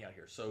help me out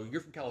here. So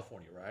you're from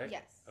California, right?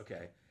 Yes.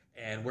 Okay,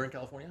 and where in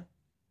California?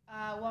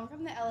 Well, I'm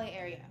from the LA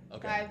area.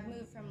 Okay. But I've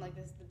moved from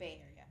the Bay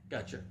Area.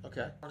 Gotcha.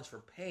 Okay. It's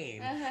for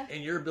pain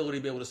and your ability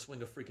to be able to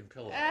swing a freaking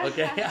pillow.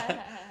 Okay.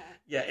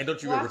 Yeah, and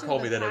don't you ever call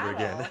me that ever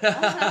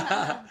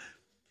again.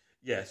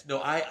 Yes.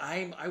 No.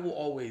 I will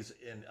always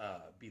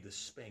be the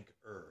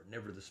spanker,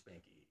 never the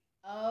spanky.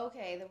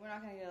 Okay, then we're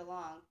not gonna get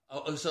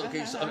along. So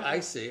I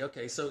see.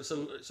 Okay, so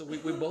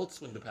we both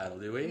swing the paddle,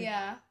 do we?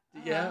 Yeah.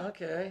 Yeah.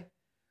 Okay.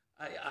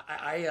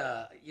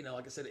 I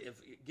like I said,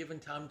 if given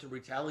time to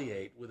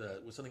retaliate with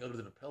something other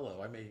than a pillow,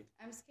 I may.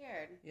 I'm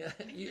scared. Yeah,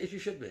 you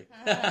should be.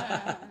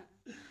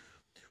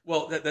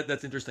 Well,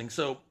 that's interesting.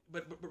 So,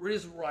 but the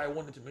reason why I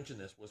wanted to mention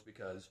this was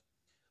because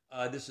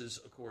this is,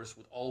 of course,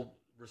 with all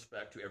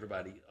respect to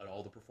everybody,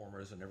 all the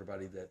performers and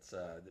everybody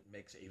that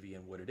makes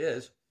AVN what it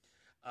is.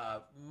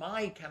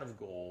 My kind of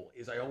goal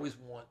is I always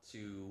want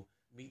to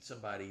meet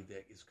somebody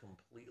that is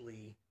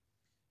completely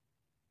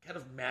kind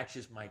of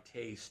matches my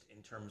taste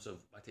in terms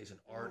of my taste in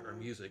art or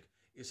music,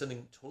 is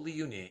something totally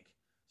unique,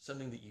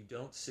 something that you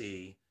don't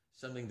see,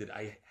 something that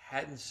I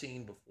hadn't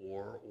seen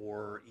before,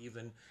 or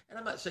even, and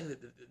I'm not saying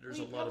that there's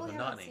a lot of monotony. You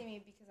probably haven't seen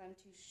me because I'm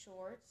too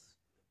short.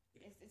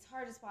 It's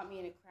hard to spot me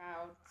in a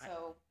crowd,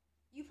 so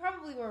you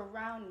probably were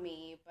around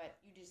me, but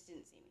you just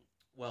didn't see me.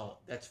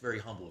 Well, that's very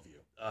humble of you.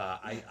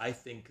 I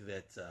think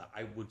that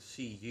I would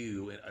see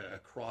you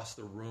across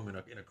the room in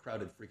a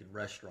crowded freaking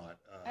restaurant.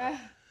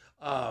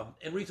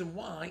 And reason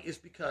why is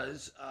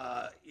because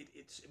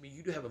it's. I mean,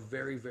 you do have a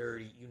very,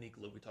 very unique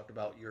look. We talked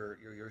about your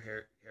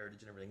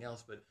heritage and everything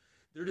else, but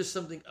there is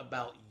something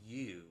about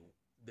you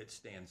that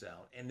stands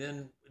out. And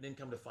then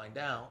come to find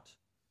out,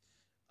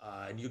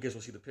 and you guys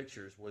will see the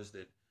pictures, was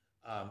that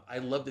I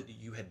loved that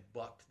you had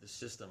bucked the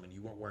system and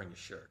you weren't wearing a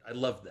shirt. I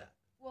loved that.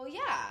 Well,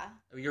 yeah.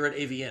 I mean, you're at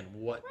AVN.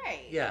 What?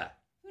 Right. Yeah.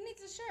 Who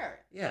needs a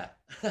shirt? Yeah.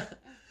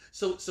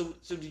 So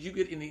did you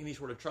get in any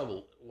sort of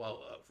trouble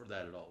for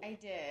that at all? I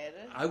did.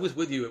 I was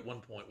with you at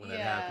one point when that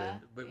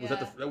happened, but was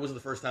that wasn't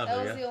the first time?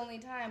 That was the only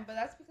time, but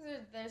that's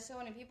because there's so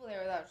many people there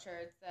without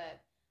shirts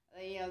that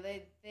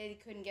they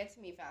couldn't get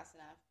to me fast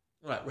enough.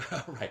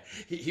 Right.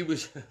 He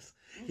was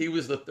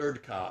the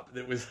third cop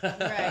that was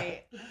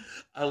right.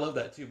 I love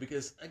that too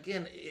because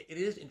again it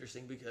is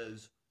interesting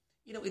because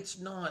it's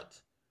not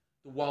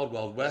the Wild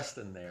Wild West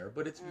in there,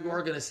 but you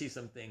are going to see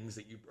some things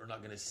that you are not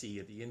going to see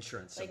at the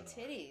insurance seminar. Like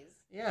titties.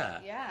 Yeah.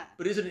 Yeah.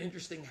 But isn't it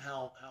interesting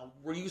how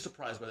were you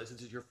surprised by that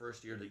since it's your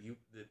first year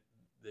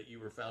that you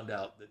were found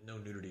out that no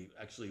nudity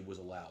actually was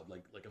allowed,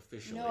 like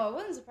officially? No, I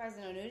wasn't surprised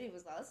that no nudity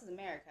was allowed. This is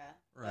America.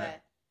 Right.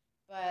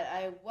 But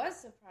I was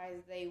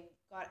surprised they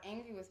got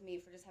angry with me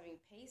for just having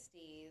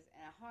pasties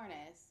and a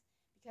harness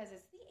because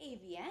it's the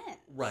AVN.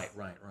 Right.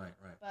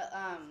 But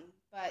I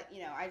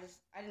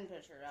didn't put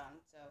a shirt on,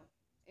 so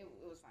it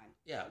was fine.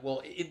 Yeah.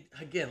 Well,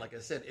 again, like I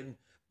said,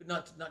 but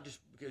not just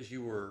because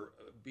you were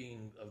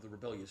being of the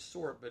rebellious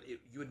sort, but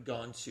you had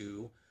gone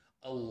to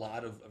a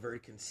lot of a very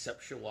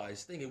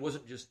conceptualized thing. It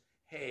wasn't just,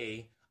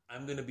 hey,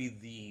 I'm going to be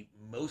the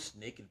most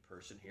naked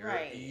person here.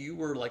 Right. You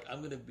were like, I'm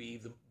going to be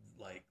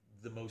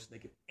the most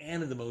naked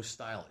and the most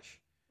stylish.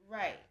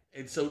 Right.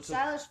 And so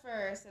stylish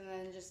first, and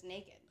then just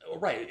naked.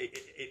 Right.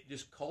 It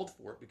just called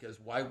for it because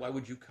why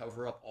would you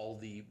cover up all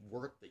the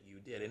work that you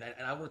did? And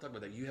I want to talk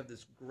about that. You have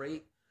this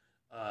great.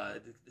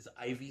 This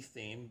Ivy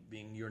theme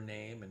being your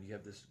name, and you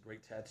have this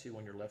great tattoo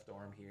on your left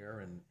arm here.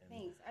 And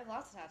thanks. I have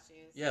lots of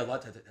tattoos. Yeah, a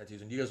lot of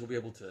tattoos, and you guys will be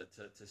able to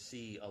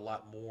see a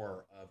lot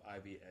more of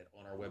Ivy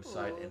on our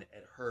website and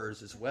at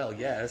hers as well.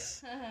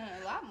 Yes,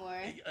 a lot more.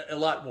 A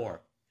lot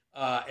more.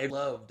 I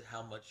loved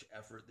how much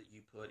effort that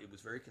you put. It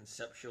was very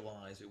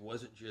conceptualized. It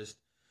wasn't just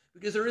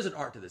because there is an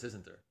art to this,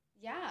 isn't there?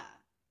 Yeah,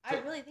 I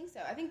really think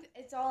so. I think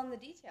it's all in the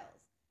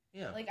details.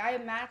 Yeah, like I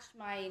matched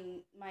my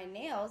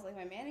nails, like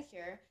my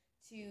manicure,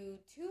 to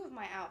two of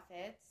my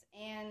outfits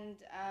and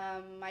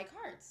my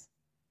cards.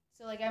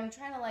 So I'm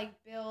trying to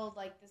build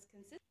this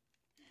consistency.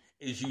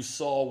 as you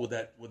saw with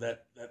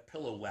that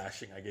pillow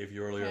lashing I gave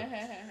you earlier.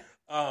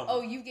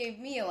 Oh, you gave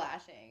me a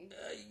lashing.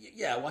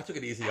 Yeah, well, I took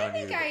it easy I on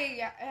you. think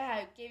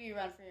I gave you a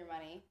run for your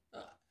money.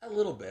 A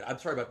little bit. I'm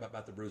sorry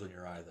about the bruise on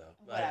your eye, though.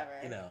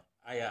 Whatever.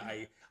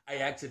 I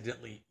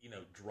accidentally,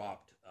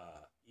 dropped,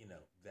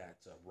 that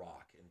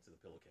rock into the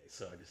pillowcase.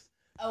 So I just.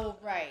 Oh,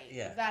 right.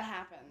 Yeah. That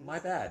happens. My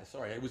bad.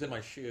 Sorry, it was in my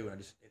shoe,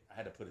 and I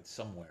had to put it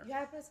somewhere. You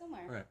had to put it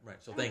somewhere.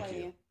 Right. So thank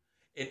you.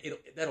 And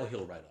that'll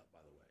heal right up, by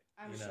the way.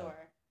 I'm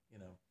sure.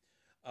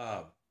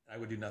 I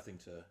would do nothing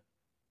to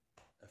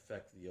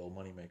affect the old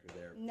moneymaker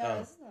there. No,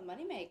 this is the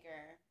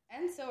moneymaker,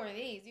 and so are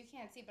these. You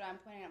can't see, but I'm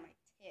pointing at my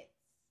tits.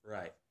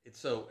 Right. It's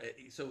so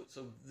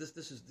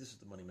this is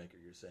the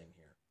moneymaker you're saying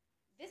here.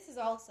 This is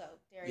also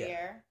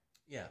derriere.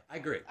 Yeah, I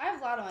agree. I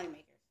have a lot of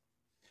moneymakers.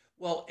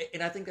 Well,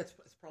 and I think it's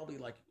probably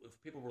like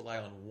if people rely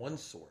on one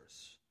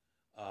source,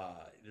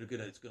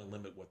 it's gonna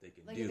limit what they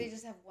can do. Like if they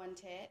just have one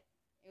tit,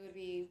 it would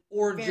be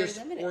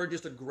limited. Or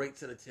just a great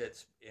set of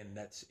tits, and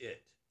that's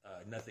it.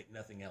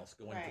 Nothing else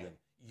going for them.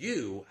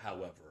 You,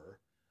 however,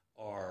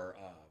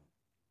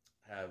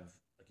 have,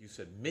 like you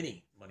said,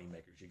 many money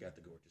makers. You got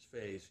the gorgeous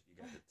face, you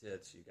got the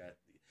tits, you got.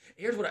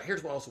 Here's what I've we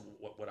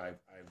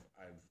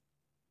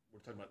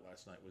were talking about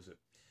last night was that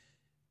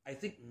I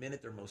think men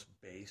at their most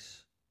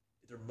base,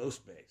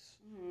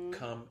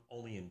 come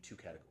only in two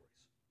categories.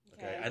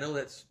 Okay, I know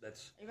that's. Are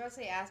you about to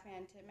say ass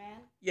man, tit man?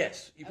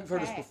 Yes, you've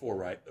heard this before,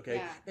 right? Okay,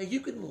 yeah. Now you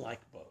can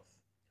like both,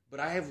 but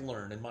I have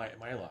learned in my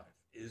life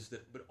is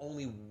that but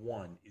only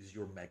one is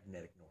your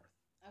magnetic north.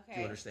 Okay, do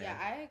you understand? Yeah,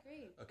 I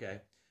agree.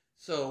 Okay,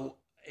 so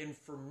and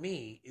for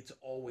me, it's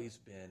always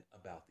been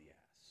about the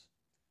ass.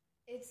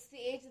 It's the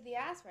age of the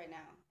ass right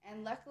now,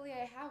 and luckily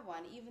I have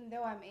one, even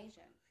though I'm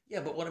Asian. Yeah,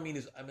 but what I mean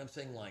is, I'm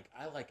saying like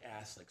I like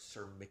ass like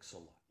Sir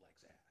Mix-a-Lot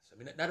likes ass. I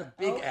mean, not a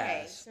big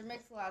ass. Sir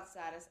Mix-a-Lot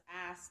status,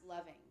 ass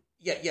loving.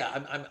 Yeah.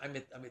 I'm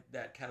at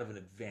that kind of an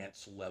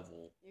advanced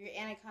level. Your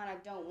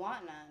anaconda don't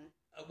want none.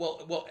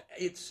 Well,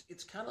 it's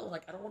kind of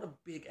like I don't want a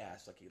big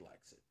ass like he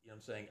likes it. You know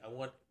what I'm saying? I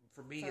want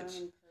for me Firm it's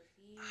and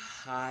perky.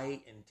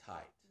 high and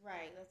tight.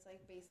 Right. That's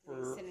like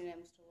basically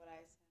synonyms to what I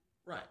said.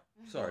 Right.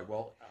 Sorry.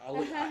 Well,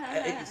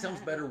 it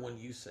sounds better when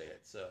you say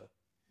it. So,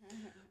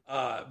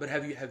 but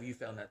have you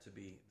found that to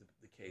be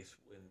the case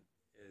when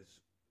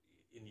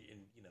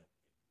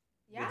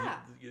Yeah.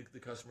 The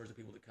customers, the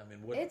people that come in?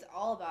 It's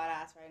all about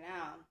ass right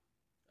now.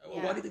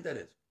 Why do you think that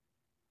is?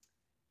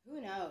 Who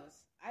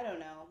knows? I don't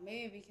know.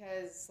 Maybe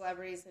because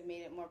celebrities have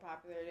made it more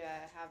popular to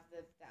have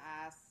the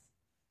ass.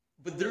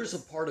 But there's a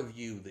part of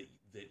you that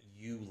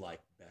you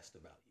like best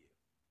about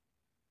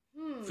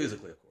you.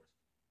 Physically, of course.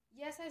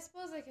 Yes, I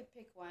suppose I could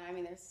pick one. I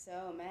mean, there's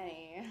so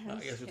many.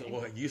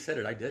 Well, you said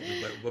it. I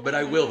didn't, but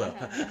I will though.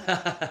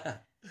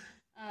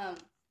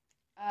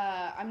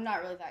 I'm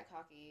not really that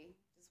cocky.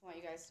 Just want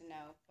you guys to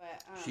know.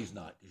 But she's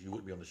not, because you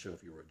wouldn't be on the show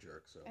if you were a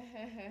jerk. So.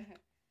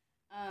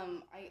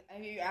 Are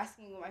you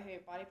asking what my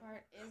favorite body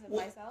part is of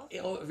myself?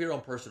 If you're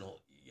on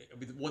personal,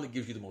 the one that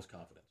gives you the most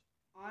confidence.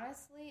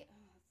 Honestly,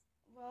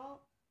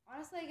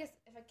 I guess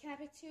can I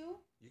pick two?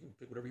 You can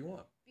pick whatever you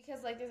want.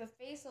 Because like there's a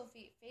facial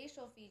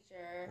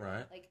feature,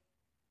 right? Like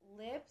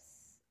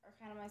lips are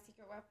kind of my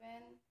secret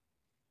weapon,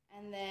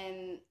 and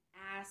then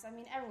ass. I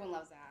mean, everyone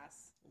loves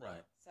ass,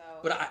 right? So,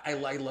 but I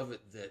love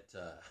it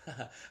that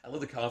I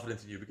love the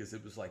confidence in you, because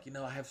it was like,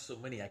 I have so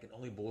many, I can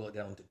only boil it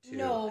down to two.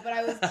 No, but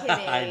I was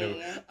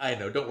kidding. I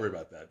know. Don't worry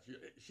about that.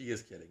 She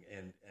is kidding,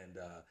 and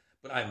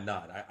but I'm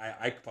not.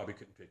 I probably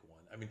couldn't pick one.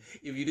 I mean,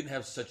 if you didn't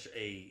have such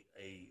a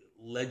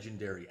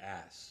legendary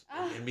ass,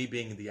 and me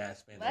being the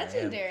ass man,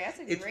 legendary. That's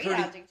a great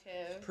adjective.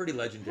 It's pretty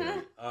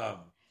legendary.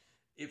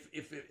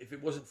 If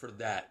it wasn't for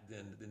that,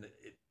 then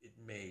it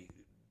may.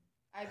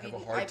 I have a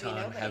hard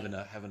time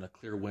having a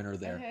clear winner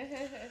there.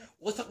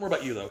 Let's talk more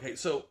about you, though. Okay,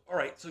 so all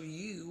right, so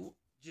you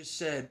just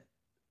said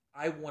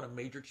I want a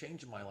major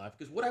change in my life,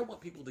 because what I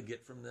want people to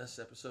get from this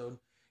episode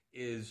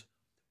is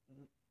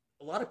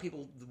a lot of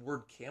people, the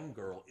word cam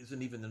girl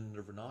isn't even in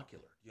their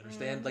vernacular. You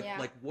understand?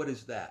 Like what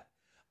is that?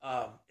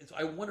 And so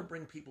I want to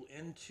bring people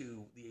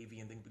into the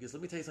AVN thing, because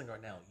let me tell you something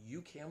right now.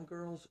 You cam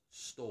girls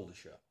stole the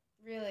show.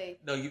 Really?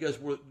 No, you guys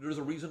were. There's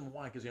a reason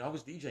why, because I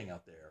was DJing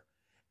out there,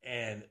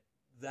 and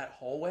that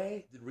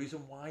hallway, the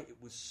reason why it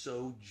was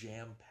so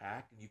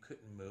jam-packed and you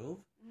couldn't move,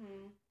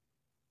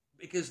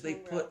 because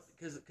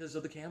because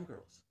of the cam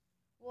girls.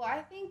 Well,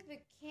 I think the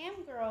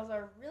cam girls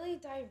are really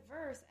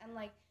diverse, and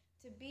like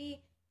to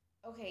be,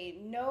 okay,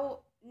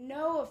 no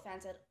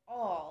offense at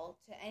all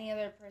to any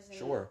other person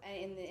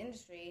in the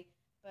industry,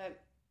 but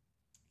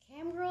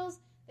cam girls,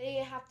 they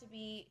have to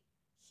be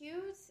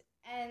cute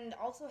and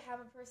also have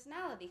a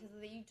personality,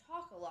 because you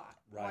talk a lot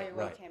while you're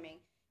webcamming.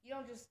 You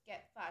don't just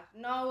get fucked.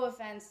 No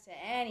offense to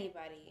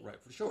anybody.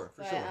 Right, for sure.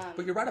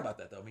 But you're right about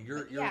that, though. I mean,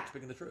 you're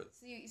speaking the truth.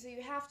 So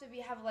you have to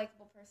have a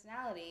likable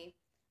personality,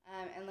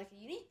 and like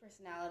a unique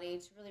personality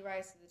to really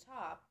rise to the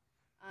top.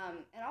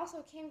 And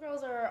also, cam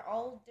girls are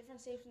all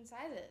different shapes and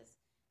sizes.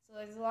 So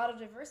there's a lot of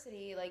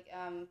diversity, like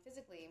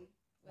physically,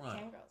 with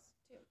cam girls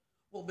too.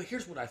 Well, but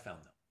here's what I found,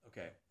 though.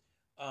 Okay,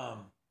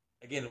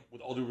 again,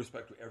 with all due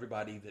respect to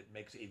everybody that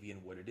makes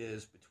AVN what it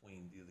is,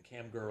 between the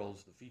cam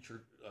girls, the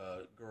featured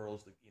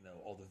girls,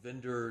 all the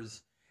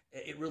vendors,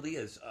 it really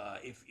is.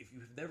 If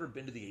you've never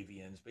been to the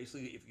AVNs,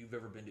 basically, if you've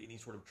ever been to any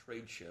sort of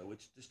trade show,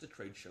 it's just a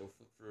trade show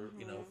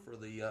for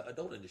the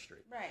adult industry,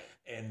 right?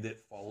 And that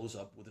follows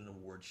up with an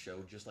award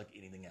show, just like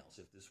anything else.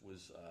 If this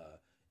was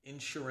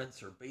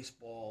insurance or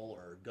baseball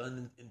or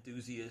gun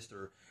enthusiast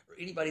or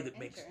anybody that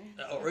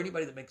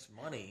makes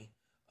money,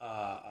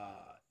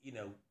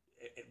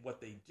 at what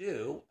they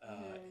do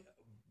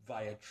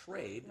via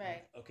trade,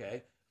 right?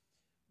 Okay,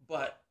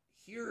 but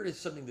here is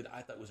something that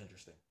I thought was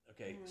interesting.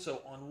 Okay,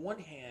 so on one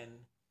hand,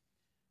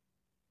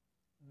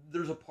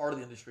 there's a part of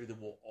the industry that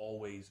will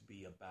always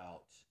be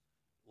about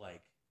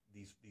like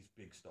these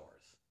big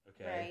stars.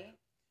 Okay, right.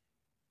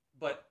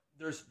 But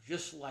there's,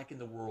 just like in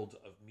the world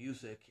of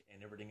music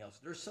and everything else,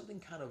 there's something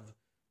kind of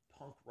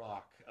punk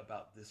rock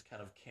about this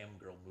kind of cam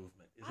girl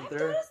movement, isn't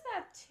there? I've noticed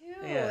that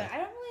too. Yeah. I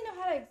don't really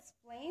know how to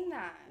explain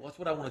that. Well, that's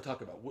what I want to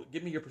talk about.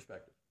 Give me your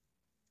perspective.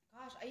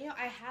 Gosh,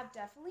 I have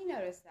definitely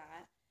noticed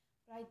that,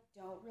 but I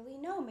don't really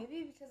know.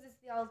 Maybe because it's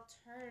the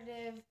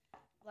alternative,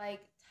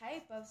 like,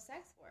 type of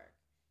sex work.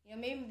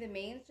 Maybe the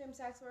mainstream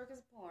sex work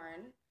is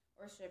porn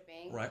or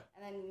stripping, right?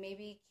 And then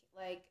maybe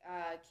like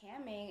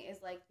camming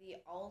is like the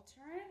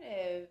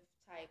alternative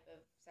type of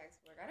sex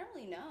work. I don't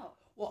really know.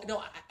 Well,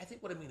 no, I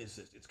think what I mean is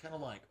this. It's kind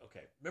of like,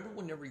 okay, remember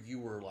whenever you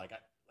were like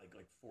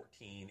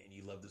 14 and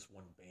you loved this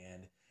one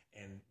band,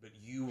 but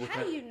you were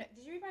How do you know?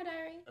 Did you read my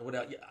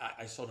diary?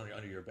 I saw it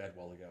under your bed a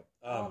while ago.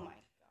 Oh my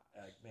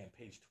gosh. Man,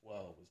 page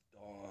 12 was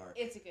dark.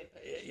 It's a good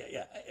page.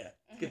 Yeah.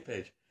 It's a good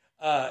page.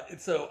 And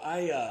so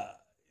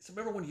so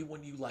remember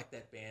when you liked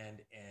that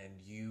band and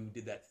you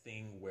did that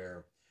thing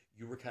where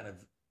you were kind of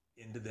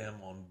into them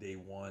on day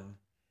one,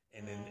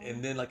 and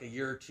then like a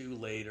year or two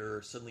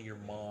later, suddenly your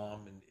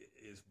mom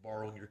is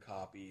borrowing your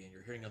copy and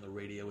you're hearing on the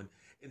radio,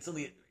 and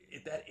suddenly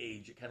at that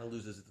age it kind of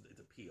loses its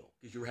appeal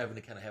because you're having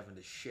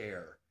to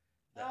share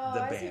the band.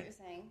 I see what you're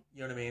saying.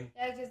 You know what I mean?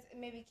 Yeah, because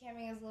maybe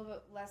camming is a little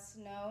bit less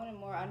known and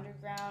more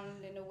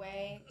underground in a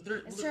way.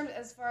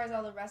 As far as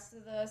all the rest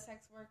of the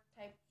sex work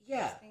type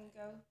thing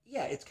go.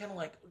 Yeah, it's kind of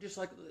like just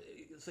like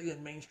say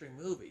in mainstream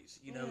movies.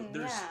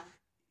 There's.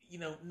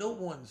 No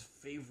one's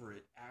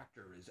favorite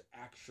actor is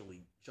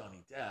actually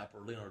Johnny Depp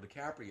or Leonardo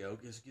DiCaprio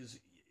because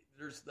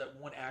there's that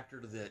one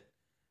actor that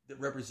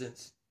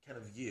represents kind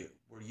of you,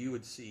 where you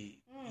would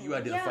see, you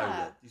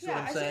identify with. You see what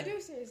I'm saying? I do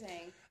see what you're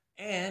saying.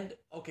 And,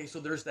 okay, so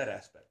there's that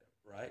aspect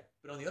of it, right?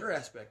 But on the other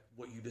aspect,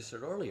 what you just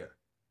said earlier,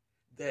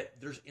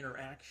 that there's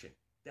interaction.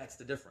 That's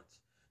the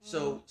difference.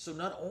 So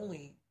not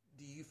only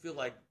do you feel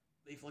like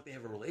they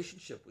have a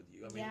relationship with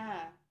you,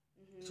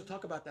 so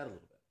talk about that a little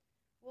bit.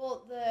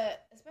 Well,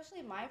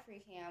 especially My Free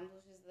Cams,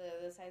 which is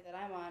the site that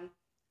I'm on,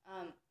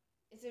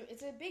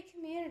 it's a big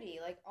community.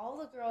 Like, all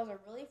the girls are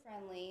really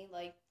friendly.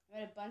 Like, I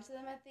met a bunch of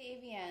them at the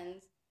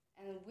AVNs,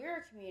 and we're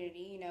a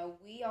community.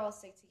 We all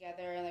stick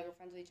together, and like we're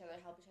friends with each other,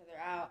 help each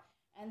other out.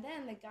 And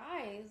then the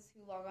guys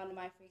who log on to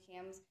My Free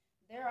Cams,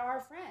 they're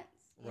our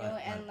friends,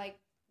 and like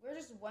we're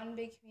just one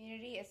big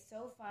community. It's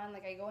so fun.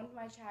 Like, I go into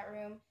my chat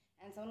room,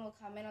 and someone will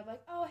come in, I'll be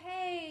like, oh,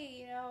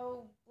 hey,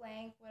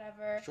 blank,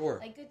 whatever. Sure.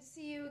 Like, good to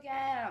see you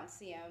again. I don't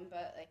see him,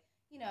 but,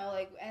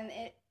 and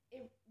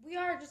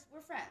we're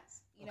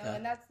friends, okay.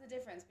 And that's the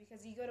difference,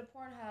 because you go to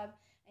Pornhub,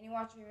 and you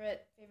watch your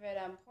favorite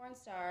porn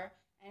star,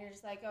 and you're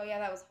just like, oh, yeah,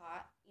 that was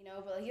hot,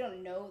 but, like, you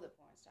don't know the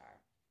porn star,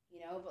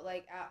 but,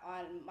 like,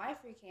 on My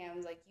Free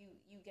Cams, like,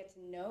 you get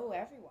to know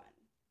everyone.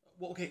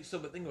 Well, okay,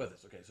 but think about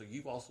this. Okay, so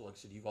you've also, like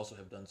I said,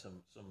 have done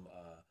some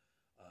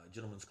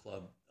gentlemen's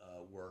club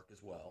work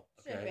as well.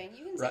 Okay, stripping.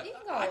 You can say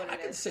what it is. I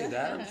can say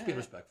that. I'm just being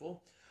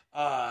respectful.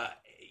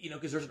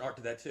 Because there's an art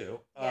to that too.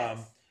 Yes.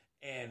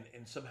 And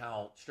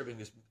somehow stripping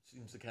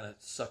seems to kind of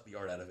suck the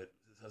art out of it.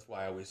 That's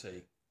why I always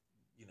say,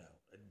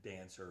 a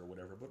dancer or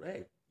whatever. But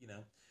hey,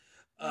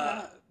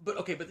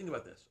 But think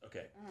about this.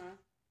 Okay,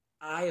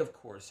 I of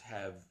course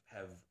have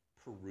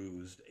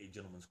perused a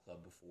gentleman's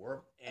club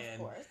before,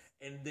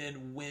 and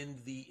then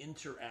when the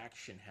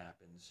interaction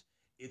happens,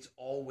 it's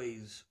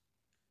always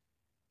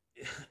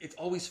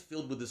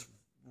filled with this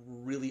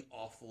really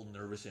awful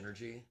nervous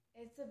energy.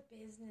 It's a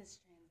business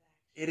transaction.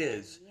 It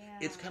is. Yeah.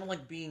 It's kind of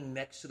like being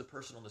next to the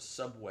person on the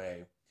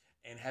subway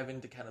and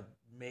having to kind of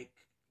make,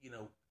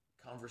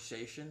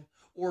 conversation.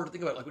 Or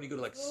think about it, like when you go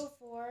to like... Full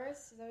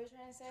force? Is that what you're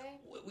trying to say?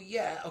 Well,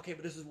 yeah, okay,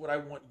 but this is what I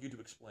want you to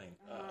explain.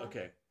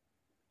 Okay.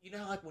 You know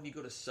how like when you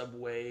go to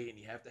Subway and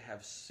you have to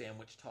have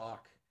sandwich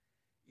talk?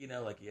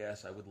 Like,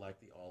 yes, I would like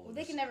the olives. Well,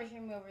 they can never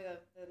hear me over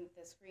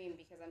the screen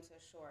because I'm so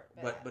short.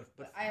 But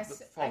I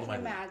can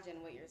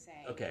imagine what you're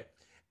saying. Okay.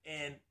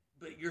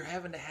 But you're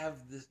having to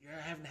have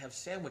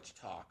sandwich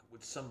talk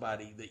with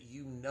somebody that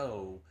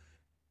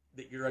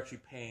that you're actually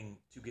paying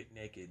to get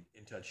naked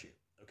and touch you.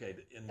 Okay,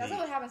 that's not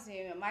what happens to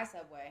me at my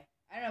Subway.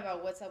 I don't know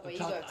about what Subway you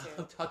go to.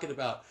 I'm talking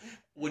about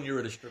when you're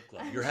at a strip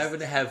club. You're having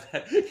to have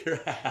that.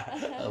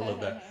 I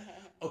love that.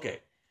 Okay,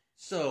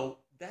 so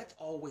that's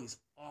always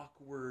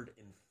awkward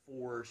and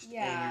forced,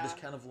 Yeah. and you're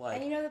just kind of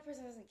like, and the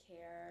person doesn't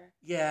care.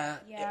 yeah.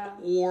 Yeah.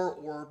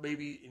 Or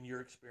maybe in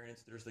your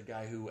experience, there's the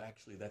guy who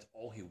actually that's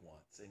all he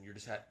wants, and you're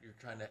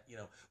trying to,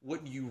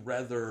 wouldn't you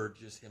rather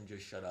him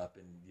just shut up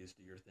and just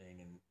do your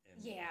thing and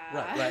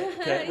Yeah. right,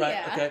 okay, right,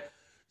 Yeah. okay.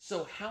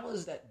 So how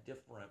is that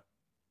different,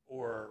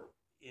 or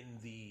in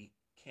the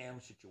cam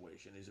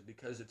situation? Is it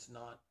because it's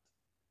not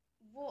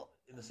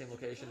in the same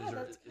location? God,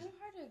 that's kind of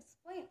hard to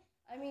explain.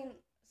 I mean,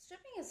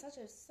 stripping is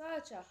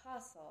such a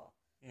hustle.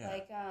 Yeah.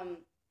 Like,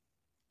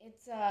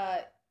 it's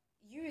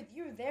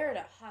you're there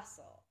to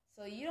hustle,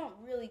 so you don't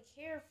really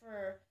care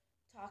for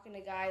talking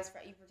to guys.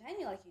 You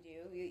pretend like you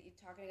do. You're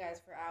talking to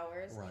guys for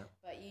hours, right?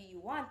 But you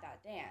want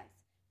that dance.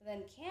 But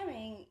then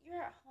camming,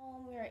 you're at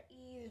home, you're at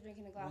ease, you're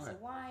drinking a glass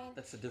of wine.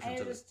 That's the difference.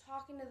 And you're just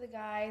talking to the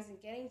guys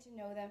and getting to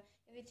know them.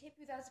 If they tip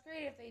you, that's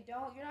great. If they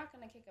don't, you're not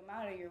going to kick them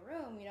out of your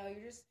room. You're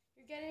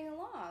getting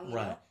along.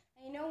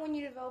 You know? And when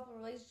you develop a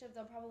relationship,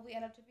 they'll probably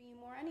end up tipping you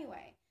more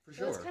anyway. For so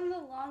sure. It's kind of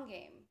the long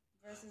game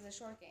versus the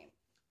short game.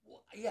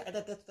 Well, yeah,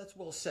 that's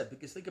well said,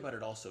 because think about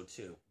it also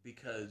too.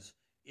 Because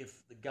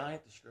if the guy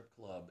at the strip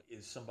club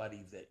is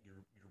somebody that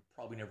you're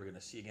probably never going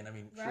to see again. I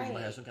mean, sure, you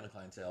might have some kind of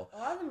clientele. A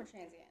lot of them are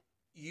transient.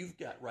 You've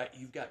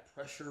got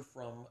pressure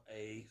from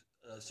a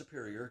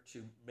superior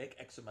to make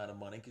X amount of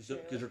money, because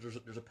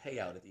there's a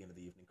payout at the end of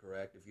the evening,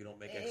 correct? If you don't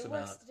make X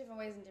amount, it works different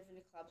ways in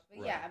different clubs,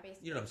 but yeah,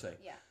 basically, you know what I'm saying?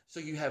 Yeah. So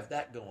you have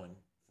that going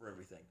for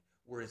everything.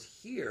 Whereas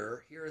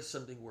here is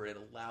something where it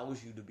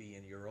allows you to be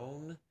in your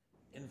own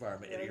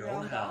environment, in your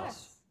own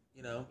house.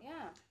 Yeah.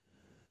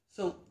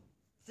 So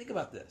think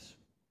about this.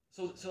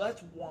 So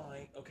that's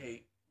why.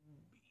 Okay.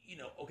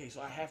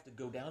 So I have to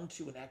go down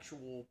to an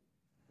actual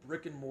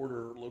brick and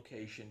mortar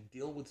location,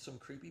 deal with some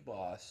creepy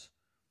boss,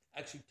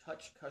 actually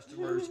touch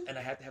customers, and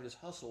I have to have this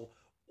hustle,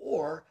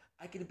 or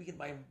I can be in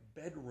my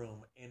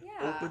bedroom and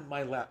open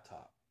my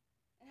laptop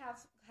and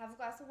have a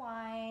glass of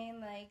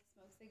wine, like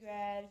smoke a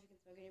cigarette if you can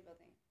smoke in your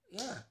building.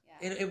 Yeah.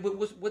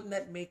 And wouldn't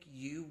that make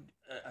you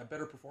a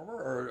better performer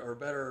or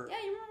better? Yeah,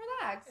 you're more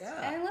relaxed.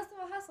 Yeah. And less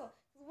of a hustle.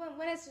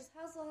 When it's just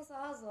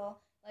hustle,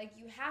 like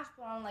you have to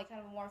put on like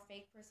kind of a more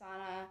fake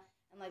persona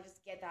and like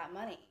just get that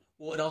money.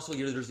 Well, and also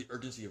there's the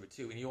urgency of it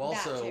too, and you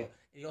also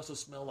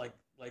smell like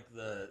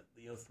the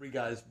three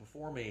guys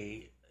before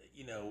me.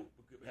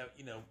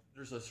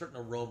 There's a certain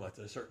aroma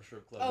to a certain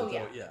strip club. Oh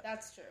yeah,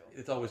 that's true.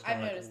 It's always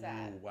I've noticed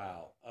that.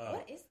 Wow.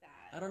 What is that?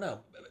 I don't know.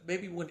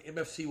 Maybe when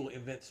MFC will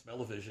invent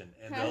smell-o-vision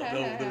and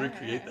they'll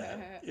recreate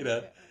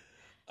that.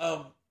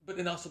 But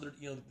then also the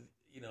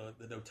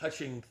no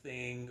touching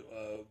thing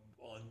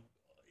on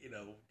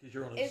because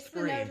you're on a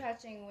screen. It's the no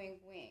touching wink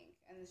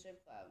in the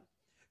strip club.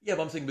 Yeah,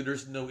 but I'm saying, but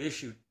there's no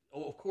issue.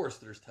 Oh, of course,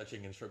 there's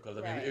touching in strip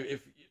clubs. I mean,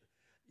 if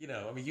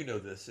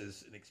this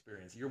is an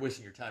experience. You're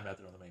wasting your time out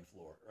there on the main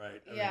floor, right?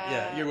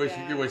 You're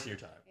wasting your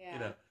time.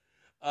 Yeah.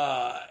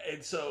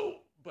 And so,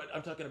 but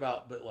I'm talking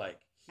about, like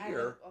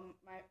here on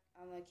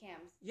the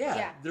cams.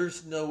 Yeah,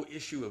 there's no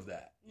issue of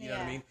that. You know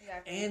what I mean?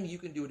 Exactly. And you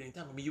can do it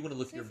anytime. I mean, you want to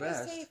look your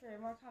best. Safer,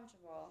 more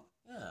comfortable.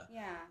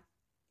 Yeah.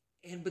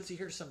 But see,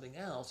 here's something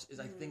else.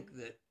 I think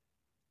that.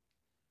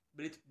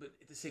 But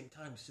at the same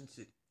time, since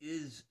it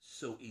is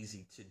so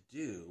easy to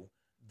do,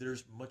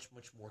 there's much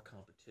more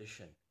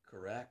competition.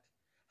 Correct?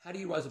 How do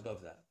you rise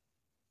above that?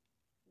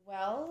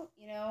 Well,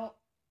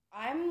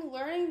 I'm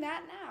learning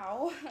that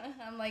now.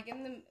 I'm like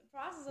in the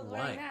process of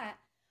learning that.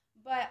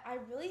 But I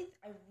really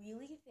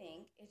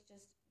think it's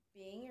just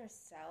being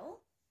yourself,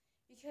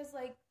 because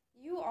like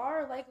you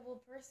are a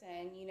likable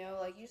person,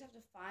 like you just have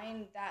to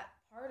find that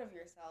part of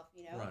yourself,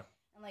 Right.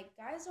 And like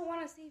guys don't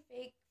want to see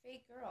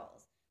fake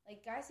girls.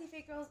 Like guys see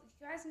fake girls.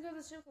 Guys can go to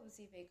the strip club to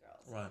see fake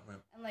girls. Right.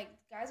 And like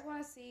guys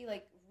want to see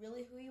like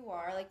really who you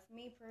are. Like for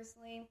me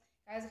personally,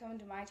 guys come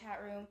into my chat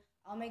room.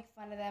 I'll make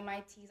fun of them.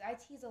 I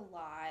tease a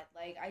lot.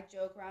 Like I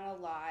joke around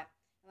a lot.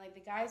 And like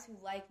the guys who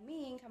like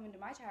me and come into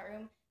my chat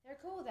room, they're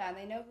cool with that. And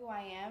they know who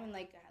I am and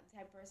like the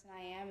type of person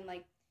I am. And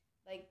like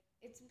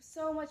it's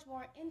so much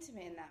more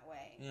intimate in that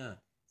way. Yeah.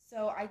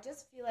 So I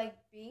just feel like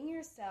being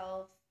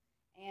yourself,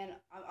 and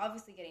I'm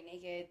obviously getting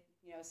naked.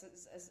 So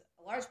is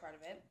a large part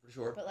of it. For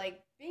sure. But,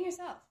 like, being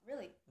yourself,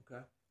 really.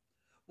 Okay.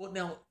 Well,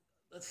 now,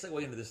 let's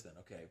segue into this then,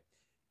 okay?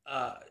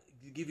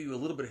 To give you a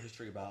little bit of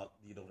history about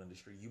the adult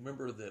industry, you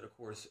remember that, of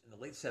course, in the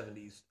late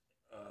 70s,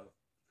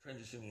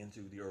 transitioning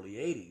into the early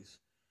 80s,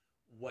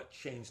 what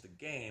changed the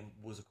game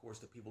was, of course,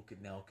 that people could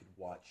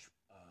watch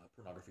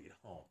pornography at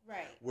home.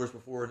 Right. Whereas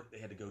before, they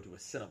had to go to a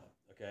cinema,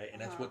 okay? And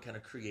that's what kind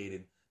of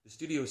created the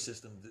studio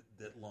system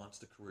that launched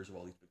the careers of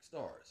all these big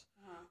stars.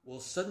 Well,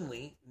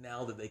 suddenly,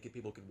 now that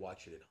people could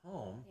watch it at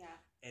home,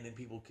 and then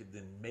people could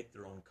then make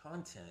their own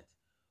content,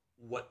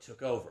 what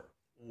took over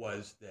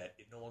was that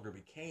it no longer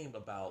became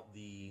about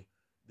the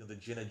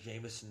Jenna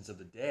Jamesons of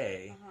the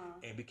day,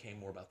 and became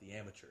more about the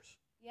amateurs.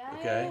 Yeah.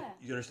 Okay? Yeah.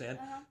 You understand?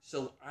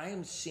 So I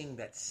am seeing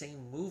that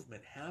same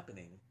movement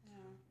happening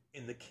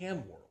in the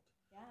cam world.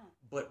 Yeah.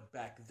 But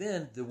back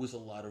then, there was a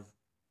lot of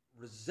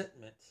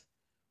resentment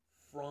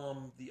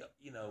from the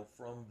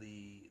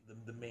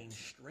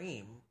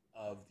mainstream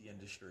of the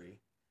industry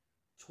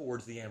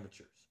towards the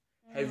amateurs.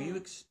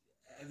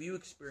 Have you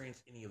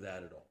experienced any of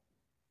that at all?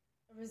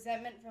 A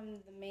resentment from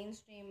the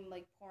mainstream,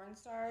 like porn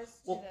stars.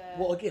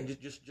 Well, again,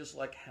 just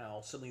like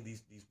how suddenly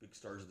these big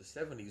stars of the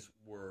 '70s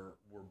were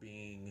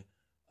being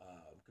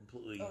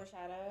completely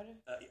overshadowed,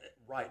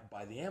 right,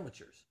 by the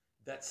amateurs.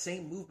 That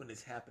same movement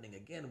is happening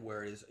again.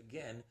 Whereas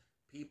again,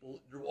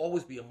 there will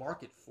always be a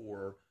market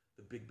for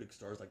the big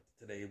stars. Like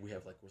today, we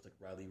have like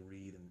Riley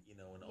Reid and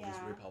all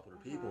these very popular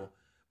people.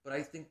 But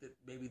I think that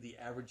maybe the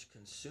average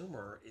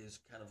consumer is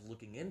kind of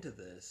looking into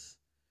this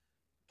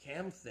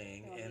cam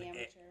thing and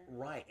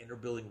they're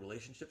building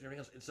relationships and everything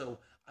else. And so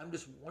I'm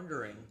just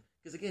wondering,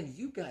 because again,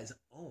 you guys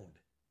owned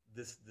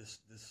this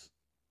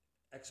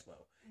expo.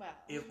 Wow.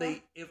 If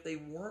they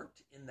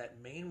weren't in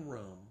that main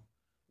room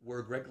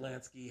where Greg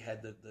Lansky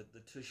had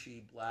the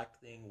tushy black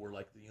thing where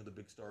like the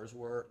big stars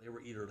were, they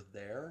were either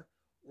there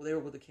or they were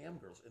with the cam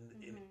girls,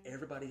 and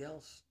everybody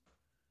else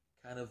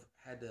kind of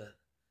had to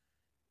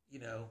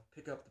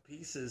pick up the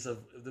pieces of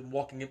them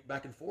walking it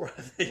back and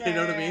forth. You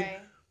know what I mean?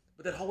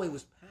 But that hallway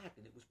was packed,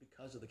 and it was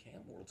because of the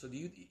cam world. So do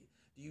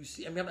you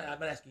see? I mean, I'm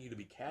not asking you to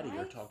be catty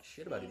or talk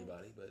shit about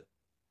anybody, but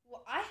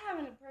I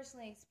haven't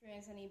personally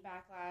experienced any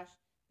backlash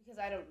because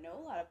I don't know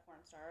a lot of porn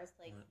stars,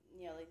 like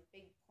like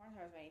big porn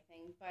stars or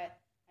anything. But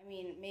I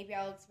mean, maybe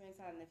I'll experience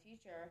that in the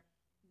future.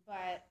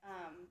 But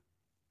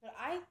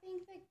I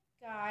think that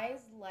guys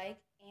like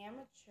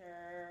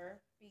amateur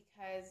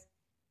because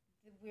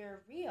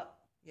we're real.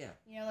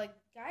 Yeah. Like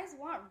guys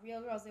want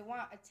real girls. They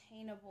want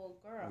attainable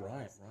girls.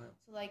 Right. So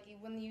like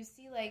when you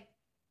see like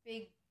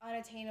big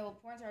unattainable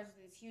porn stars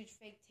with these huge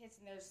fake tits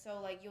and they're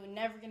so like you're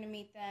never gonna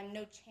meet them,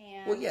 no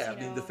chance. Well, yeah. I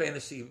mean, the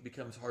fantasy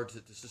becomes hard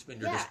to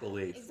suspend your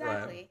disbelief.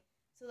 Exactly. Right?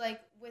 So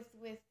like with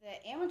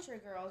the amateur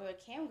girls or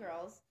cam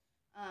girls,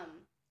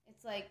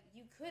 it's like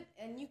you could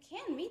and you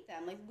can meet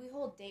them. Like we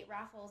hold date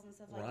raffles and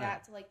stuff like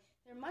that. So like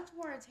they're much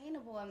more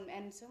attainable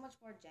and so much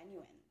more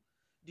genuine.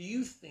 Do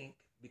you think,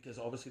 because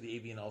obviously the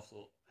AVN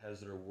also has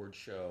their award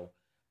show,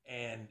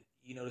 and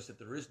you notice that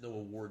there is no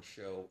award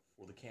show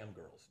for the cam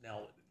girls.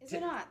 Now, is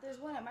there not? There's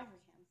one at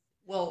Microcam.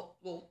 Well,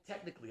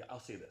 technically, I'll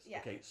say this. Yeah.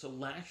 Okay, so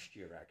last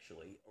year,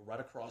 actually, right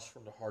across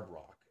from the Hard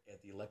Rock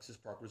at the Alexis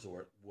Park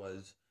Resort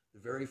was the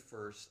very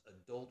first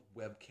adult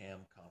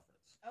webcam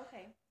conference.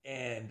 Okay.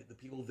 And the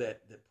people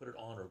that put it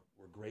on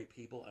were great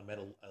people. I met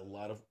a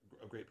lot of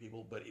great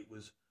people, but it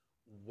was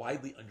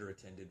widely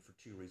underattended for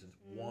two reasons.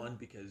 One,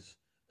 because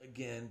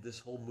again, this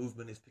whole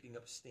movement is picking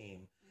up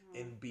steam,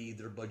 and B,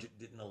 their budget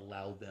didn't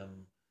allow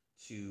them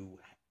to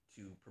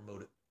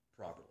promote it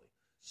properly.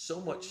 So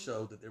much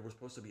so that there was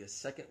supposed to be a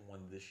second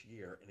one this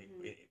year, and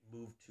it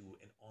moved to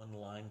an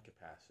online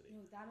capacity.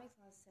 That makes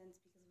a lot of sense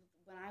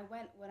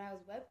because when I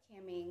was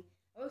webcamming,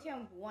 I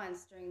webcammed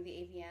once during the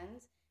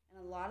AVNs,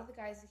 and a lot of the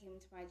guys who came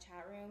into my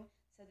chat room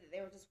said that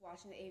they were just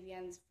watching the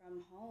AVNs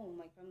from home,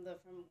 like from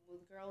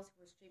with girls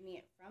who were streaming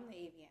it from the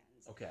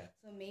AVNs. Okay.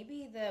 So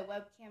maybe the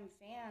webcam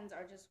fans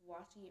are just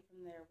watching it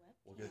from their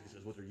webcam. Well, because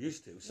it's what they're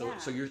used to.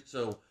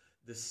 So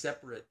the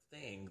separate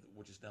thing,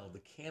 which is now the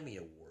Cammy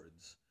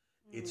Awards,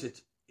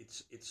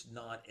 it's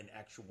not an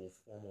actual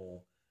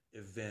formal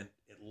event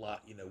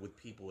with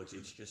people.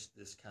 It's just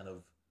this kind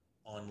of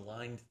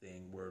online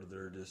thing where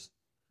they're just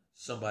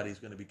somebody's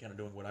going to be kind of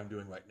doing what I'm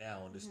doing right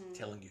now and just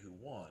telling you who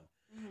won.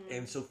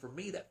 And so for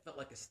me, that felt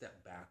like a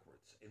step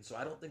backwards. And so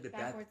I don't think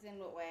backwards in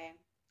what way?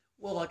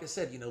 Well, like I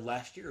said,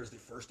 last year is the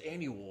first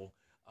annual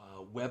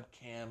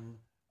webcam,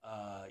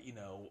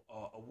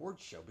 award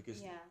show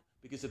because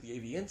if the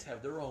AVNs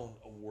have their own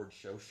award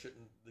show,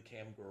 shouldn't the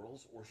cam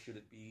girls or should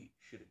it be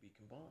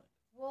combined?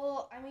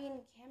 Well, I mean,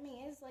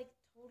 camming is like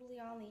totally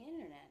on the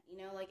internet.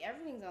 Like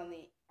everything's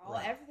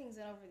everything's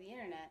over the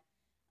internet.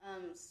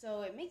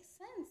 So it makes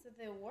sense that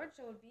the award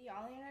show would be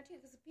on the internet too,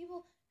 because the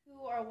people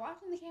who are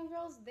watching the cam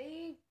girls,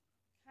 they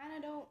kind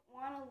of don't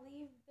want to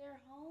leave their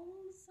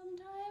homes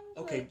sometimes.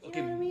 Okay,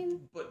 you know what I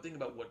mean? But think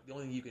about the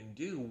only thing you can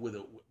do with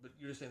it. But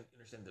you understand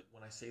that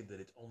when I say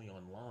that it's only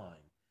online,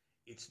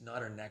 it's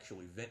not an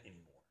actual event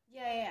anymore.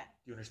 Yeah.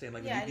 Do you understand?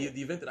 Like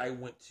the event that I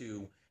went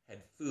to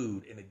had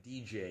food and a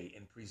DJ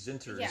and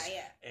presenters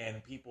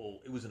and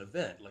people. It was an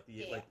event.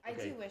 I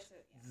do wish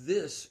that. Yeah.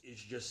 This is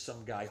just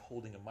some guy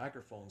holding a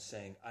microphone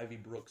saying Ivy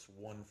Brooks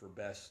won for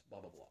best blah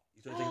blah blah.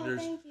 You know what I'm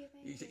saying?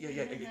 Thank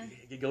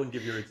you. You go and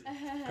give your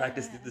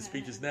practice the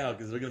speeches now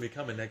because they're going to be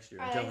coming next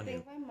year. I'm telling you. I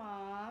thank my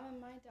mom and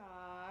my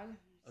dog.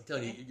 I'm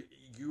telling you,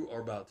 you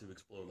are about to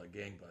explode like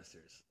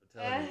gangbusters.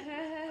 I'm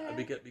telling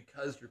you,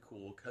 because you're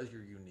cool, because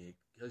you're unique,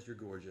 because you're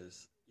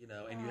gorgeous,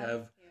 and you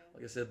have,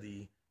 like I said,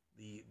 the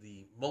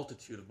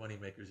multitude of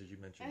moneymakers as you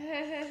mentioned.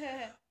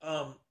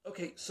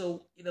 Okay,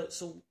 so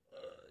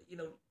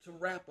to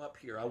wrap up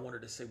here, I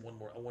wanted to say one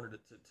more. I wanted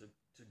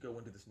to go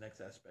into this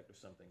next aspect of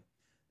something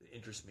that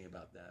interests me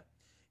about that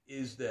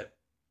is that,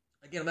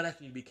 again, I'm not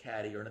asking you to be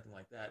catty or anything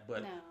like that,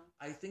 but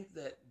I think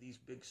that these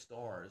big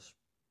stars,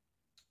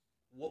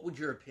 what would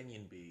your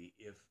opinion be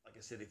if, like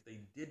I said, if they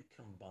did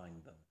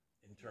combine them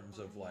in terms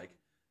of like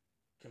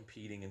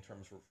competing in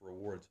terms for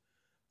awards?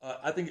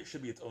 I think it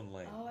should be its own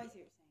lane. Oh, I see what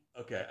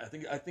you're saying.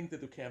 Okay, I think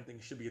that the cam thing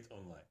should be its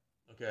own lane.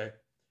 Okay,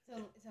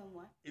 Its own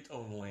what? Its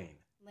own lane.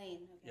 Lane.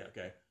 Okay. Yeah.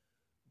 Okay.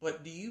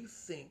 But do you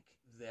think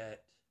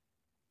that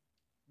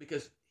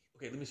because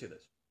let me say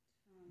this,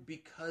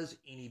 because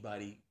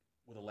anybody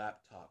with a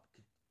laptop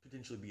could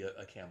potentially be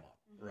a cam op,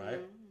 right?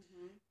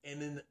 Mm-hmm.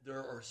 And then there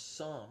are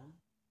some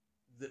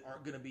that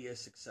aren't going to be as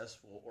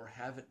successful or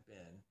haven't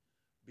been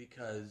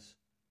because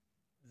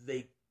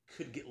they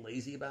could get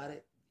lazy about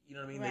it. You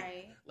know what I mean?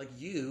 Right. Like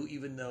you,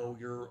 even though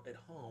you're at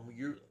home,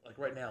 you're like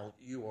right now,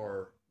 you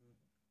are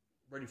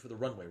ready for the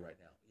runway right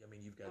now. I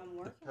mean, you've got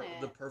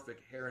the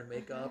perfect hair and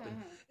makeup,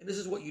 and this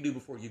is what you do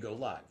before you go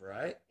live,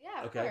 right?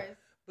 Yeah, of course.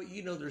 But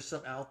there's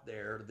some out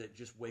there that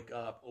just wake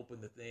up,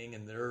 open the thing,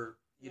 and they're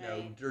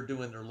they're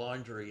doing their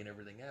laundry and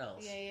everything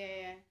else.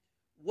 Yeah.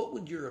 What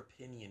would your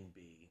opinion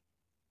be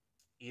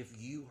if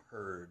you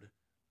heard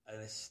an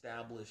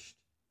established,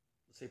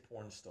 let's say,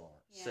 porn star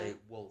say,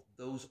 "Well,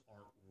 those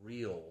aren't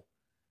real,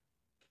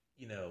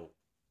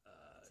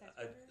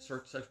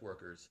 sex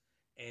workers,"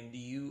 and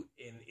you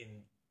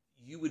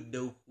would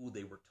know who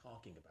they were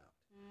talking about.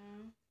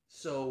 Mm.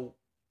 So,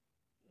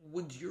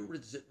 would your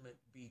resentment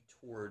be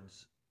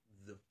towards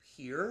the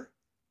peer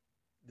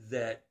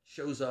that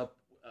shows up,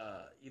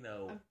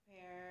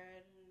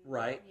 unpaired,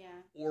 right? Yeah.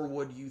 Or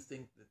would you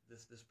think that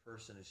this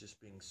person is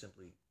just being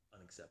simply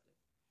unaccepting?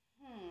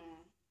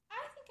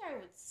 I think I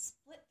would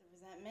split the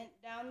resentment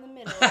down the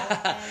middle.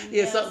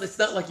 It's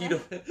not like you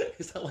don't.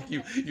 It's not like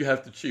you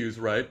have to choose,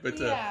 right? But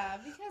yeah,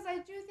 because I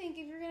do think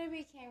if you're going to be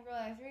a cam girl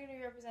and if you're going to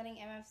be representing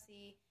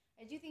MFC,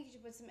 I do think you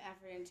should put some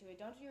effort into it.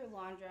 Don't do your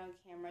laundry on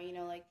camera.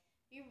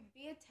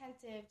 Be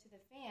attentive to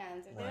the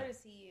fans. They're there to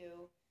see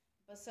you.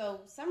 But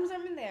so some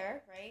resentment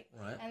there, right?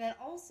 Right. And then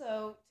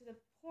also to the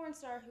porn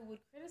star who would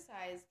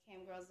criticize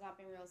cam girls not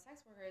being real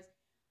sex workers,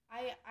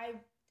 I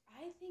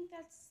think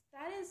that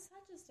is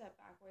such a step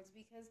backwards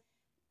because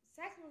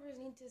sex workers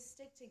need to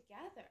stick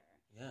together.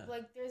 Yeah.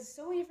 Like there's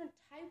so many different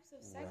types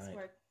of sex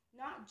work,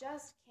 not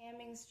just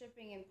camming,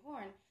 stripping, and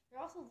porn. There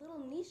are also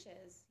little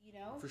niches,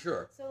 For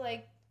sure. So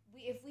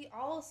if we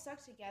all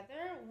stuck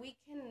together, we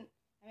can.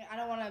 I mean, I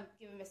don't want to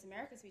give a Miss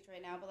America speech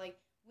right now, but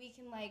we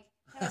can kind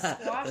of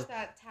squash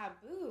that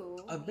taboo.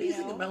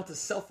 Amazing amount of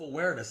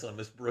self-awareness on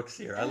Miss Brooks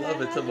here. I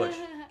love it so much.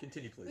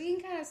 Continue, please. We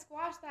can kind of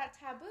squash that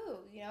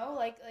taboo.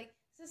 Like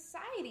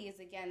society is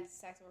against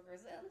sex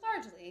workers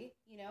largely.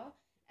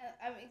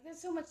 I mean,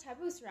 there's so much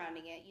taboo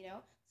surrounding it.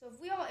 So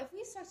if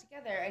we stuck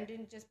together and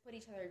didn't just put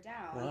each other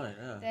down, right?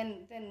 Yeah.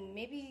 Then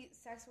maybe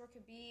sex work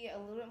could be a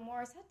little bit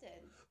more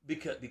accepted.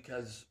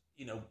 Because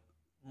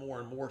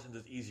more and more, since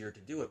it's easier to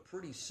do it,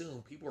 pretty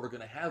soon people are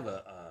going to have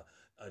a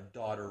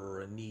daughter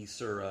or a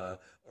niece or I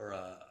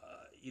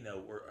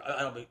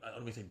don't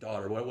mean to say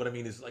daughter. What I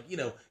mean is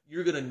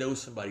you're going to know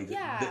somebody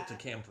that's a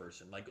cam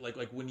person. Like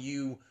when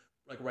you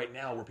right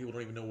now where people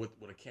don't even know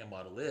what a cam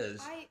model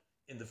is.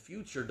 In the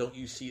future, don't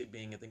you see it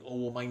being a thing? Oh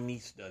well, my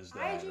niece does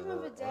that. I dream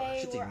of a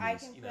day where I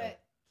can put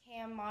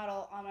cam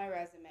model on my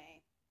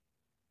resume.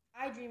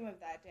 I dream of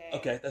that day.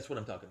 Okay, that's what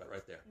I'm talking about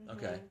right there. Mm-hmm.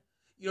 Okay,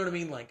 you know what I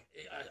mean? Like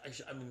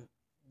I mean.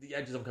 The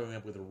edges I'm coming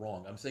up with are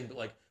wrong. I'm saying,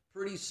 but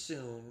pretty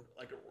soon,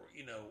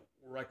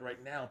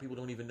 right now, people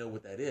don't even know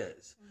what that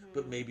is. Mm-hmm.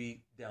 But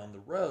maybe down the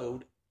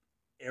road,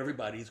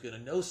 everybody's going to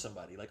know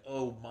somebody. Like,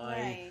 oh,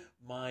 my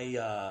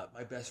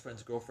best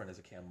friend's girlfriend is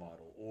a cam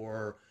model,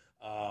 or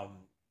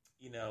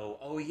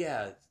oh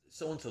yeah,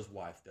 so and so's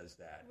wife does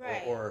that,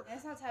 right? Or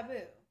that's not taboo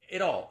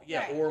at all.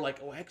 Yeah, right.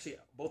 Or actually,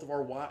 both of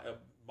our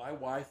my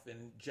wife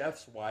and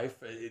Jeff's wife,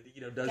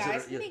 does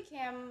guys can be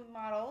cam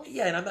models.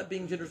 Yeah, and I'm not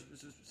being gender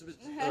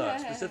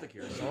specific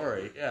here.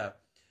 Sorry. Yeah.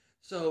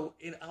 So,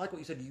 I like what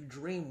you said. You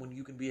dream when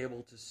you can be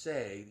able to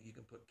say that you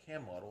can put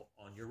cam model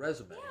on your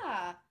resume.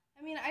 Yeah.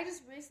 I mean, I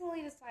just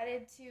recently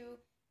decided to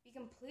be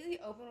completely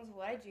open with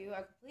what I do.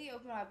 I'm completely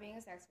open about being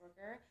a sex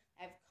worker.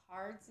 I have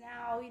cards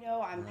now,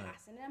 I'm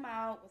passing them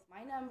out with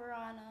my number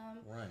on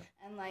them. Right.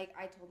 And,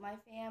 I told my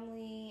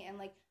family,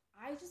 and,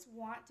 I just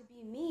want to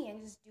be me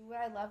and just do what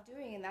I love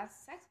doing, and that's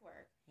sex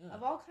work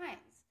of all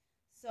kinds.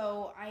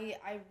 So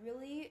I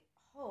really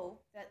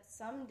hope that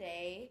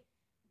someday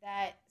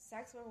that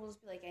sex work will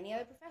just be like any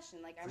other profession.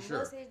 I'm a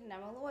real estate agent,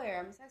 I'm a lawyer,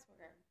 I'm a sex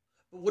worker.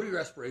 But what are your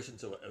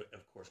aspirations? So,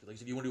 of course, because like you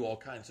said, you want to do all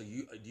kinds. So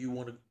do you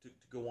want to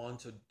go on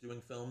to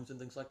doing films and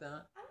things like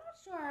that? I'm not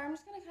sure. I'm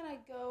just going to kind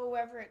of go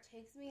wherever it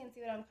takes me and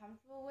see what I'm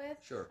comfortable with.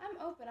 Sure. I'm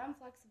open. I'm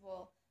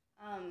flexible.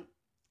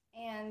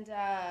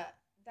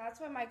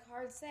 That's why my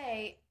cards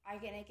say I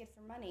get naked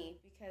for money,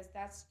 because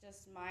that's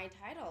just my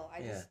title.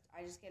 I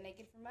just get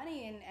naked for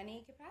money in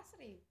any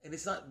capacity. And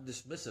it's not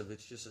dismissive.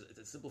 It's just it's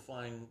a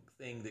simplifying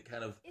thing that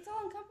kind of... It's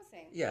all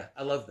encompassing. Yeah,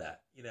 I love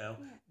that, Yeah.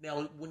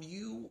 Now, when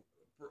you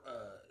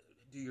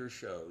do your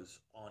shows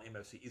on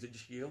MFC, is it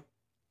just you?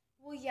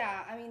 Well,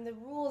 yeah. I mean, the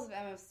rules of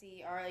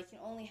MFC are you can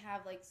only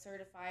have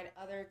certified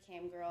other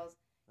cam girls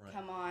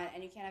come on,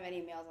 and you can't have any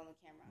males on the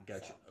camera.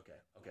 Gotcha. So.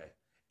 Okay.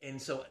 And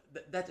so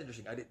that's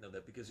interesting. I didn't know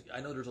that, because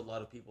I know there's a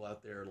lot of people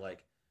out there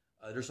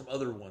there's some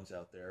other ones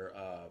out there.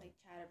 Like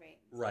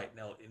Chatterbaits. Right.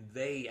 Now, and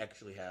they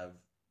actually have...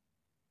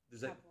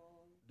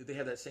 Do they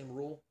have that same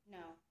rule?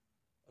 No.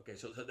 Okay,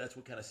 so that's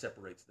what kind of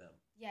separates them.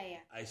 Yeah.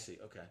 I see.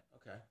 Okay.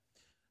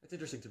 That's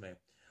interesting to me.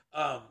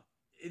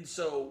 And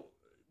so,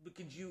 but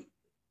could you?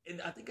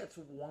 And I think that's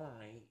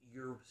why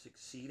you're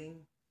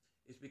succeeding,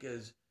 is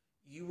because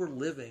you were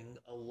living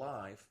a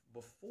life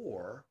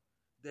before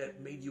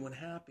that made you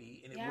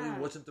unhappy, and it really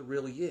wasn't the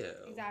real you.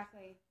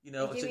 Exactly. You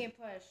know, it gave me a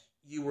push.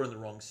 You were in the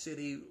wrong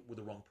city with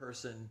the wrong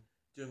person,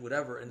 doing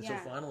whatever, and so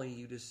finally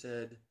you just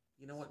said,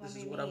 you know what, this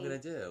is what I'm going to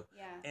do.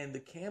 Yeah. And the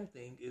cam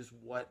thing is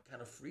what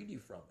kind of freed you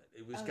from it.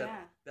 It was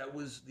that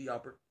was the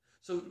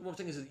So what I'm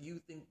saying is that you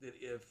think that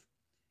if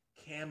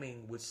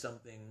camming was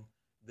something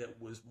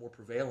that was more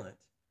prevalent,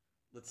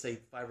 let's say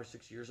 5 or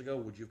 6 years ago,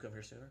 would you come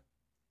here sooner?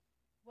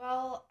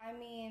 Well, I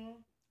mean,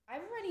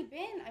 I've already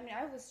been. I mean,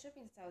 I was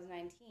stripping since I was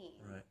 19.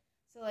 Right.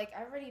 So, like,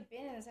 I've already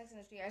been in the sex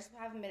industry. I just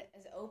haven't been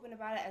as open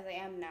about it as I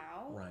am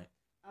now. Right.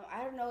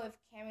 I don't know if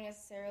camming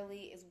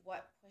necessarily is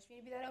what pushed me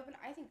to be that open.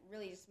 I think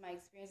really just my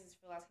experiences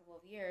for the last couple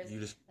of years. You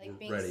just like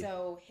being ready.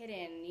 So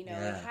hidden, you know,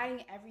 like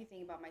hiding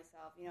everything about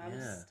myself. You know, I'm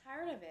just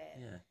tired of it.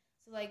 Yeah.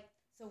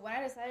 So when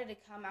I decided to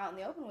come out in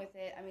the open with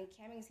it, I mean,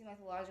 camming seemed like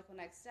the logical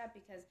next step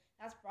because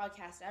that's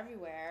broadcast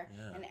everywhere,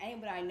 and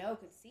anybody I know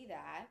could see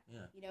that.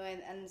 Yeah. You know,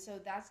 and so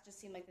that's just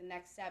seemed like the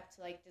next step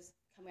to like just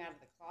coming out of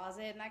the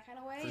closet in that kind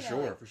of way.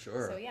 For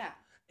sure. So yeah.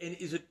 And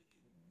is it,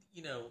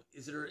 you know,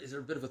 is there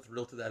a bit of a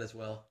thrill to that as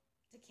well?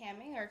 To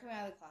camming or coming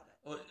out of the closet?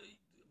 Well,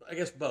 I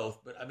guess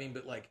both, but I mean,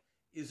 like,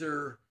 is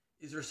there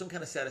some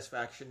kind of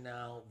satisfaction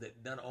now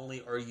that not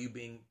only are you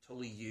being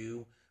totally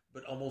you,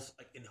 but almost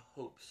like in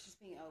hopes. Just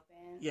being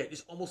open. Yeah,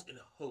 just almost in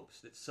hopes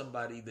that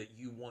somebody that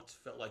you once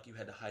felt like you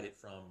had to hide it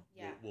from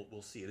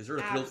will see it. Is there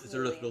a thrill? Is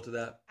there a thrill to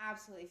that?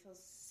 Absolutely, it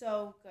feels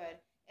so good.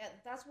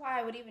 That's why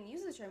I would even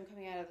use the term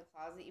coming out of the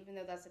closet, even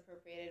though that's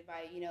appropriated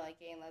by, you know, like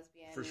gay and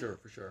lesbian. For sure.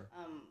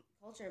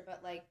 Culture,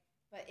 but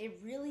it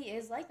really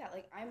is like that.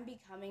 Like, I'm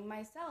becoming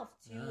myself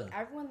to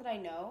everyone that I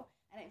know,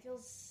 and it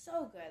feels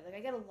so good. Like, I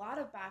get a lot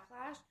of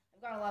backlash.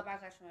 I've gotten a lot of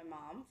backlash from my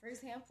mom, for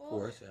example. Of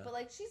course, yeah. But,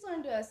 like, she's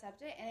learned to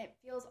accept it, and it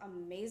feels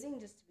amazing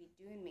just to be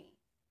doing me.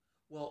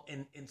 Well,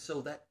 and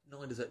so that, not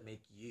only does that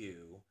make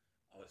you,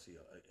 obviously,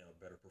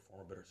 a better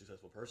performer, better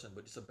successful person,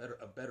 but just a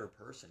better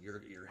person.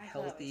 You're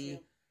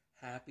healthy,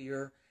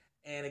 happier.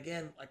 And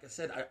again, like I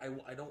said,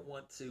 I don't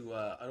want to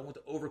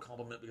over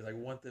compliment because I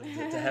want them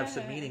to have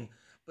some meaning.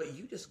 But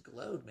you just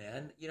glowed,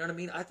 man. You know what I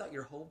mean? I thought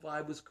your whole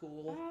vibe was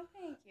cool. Oh,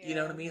 thank you. You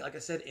know what I mean? Like I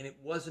said, and it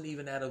wasn't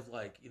even out of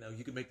like, you know,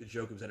 you could make the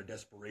joke it was out of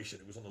desperation.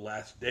 It was on the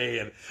last day,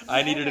 and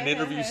I needed an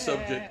interview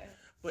subject.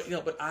 But you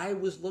know, but I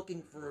was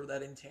looking for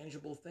that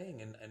intangible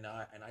thing, and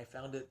I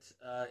found it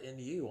in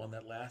you on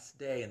that last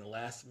day in the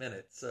last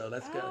minute. So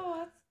that's good.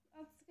 Oh,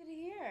 that's good to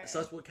hear. So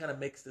that's what kind of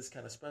makes this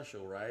kind of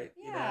special, right?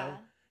 Yeah. You know,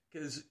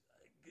 because.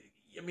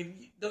 I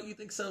mean, don't you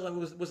think so? Like,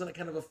 wasn't it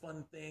kind of a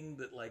fun thing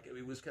that, like,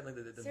 it was kind of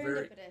the serendipitous.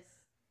 very...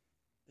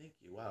 Thank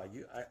you. Wow,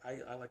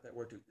 I like that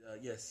word too.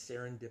 Yes,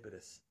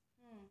 serendipitous.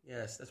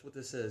 Yes, that's what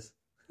this is.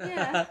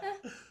 Yeah.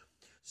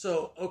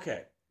 So,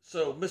 okay.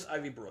 So, Miss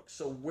Ivy Brooks,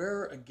 so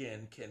where,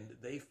 again, can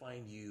they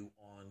find you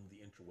on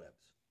the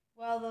interwebs?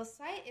 Well, the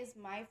site is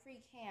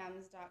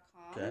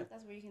myfreecams.com. Okay.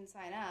 That's where you can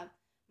sign up.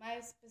 My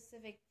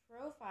specific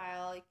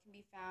profile can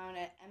be found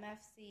at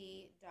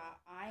mfc.im/Ivy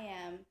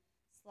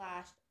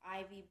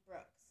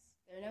Brooks.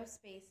 There are no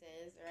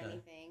spaces or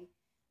anything.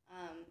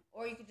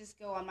 Or you could just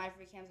go on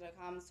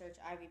myfreecams.com and search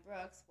Ivy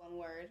Brooks, one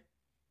word,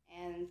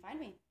 and find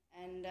me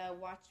and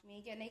watch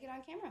me get naked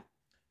on camera.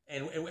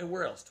 And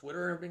where else?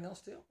 Twitter and everything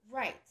else too?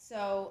 Right.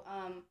 So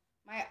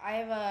I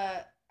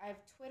have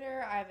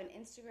Twitter, I have an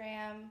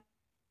Instagram,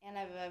 and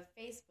I have a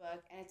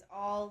Facebook, and it's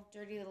all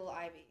Dirty Little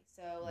Ivy.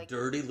 So like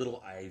Dirty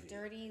Little Ivy.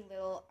 Dirty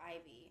Little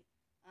Ivy.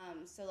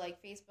 So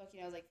like Facebook,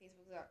 you know, like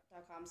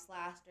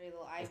facebook.com/Dirty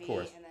Little Ivy,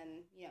 and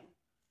then, you know.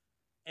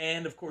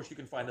 And of course, you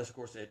can find us, of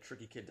course, at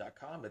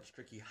trickykid.com. That's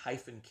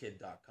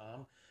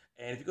tricky-kid.com.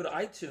 And if you go to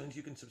iTunes,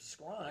 you can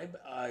subscribe.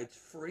 It's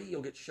free.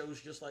 You'll get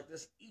shows just like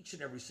this each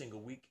and every single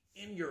week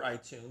in your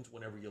iTunes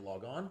whenever you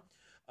log on.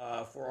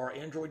 For our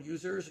Android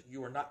users,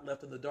 you are not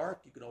left in the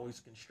dark. You can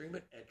always stream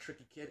it at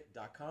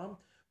trickykid.com.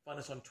 Find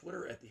us on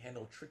Twitter at the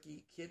handle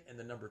trickykid and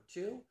the number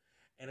 2.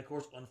 And of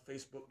course, on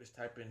Facebook, just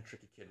type in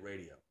Tricky Kid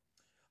Radio.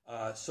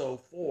 So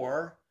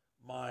for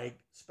my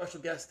special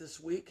guest this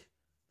week,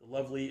 the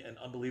lovely and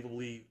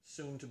unbelievably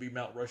soon-to-be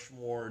Mount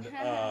Rushmore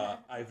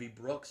Ivy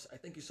Brooks, I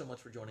thank you so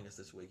much for joining us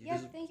this week.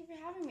 Yes, thank you for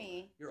having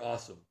me. You're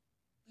awesome.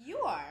 You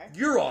are.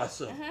 You're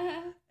awesome.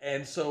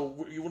 And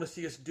so you want to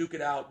see us duke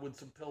it out with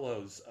some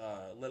pillows,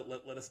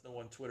 let us know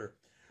on Twitter.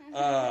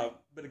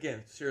 But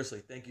again, seriously,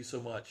 thank you so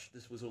much.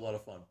 This was a lot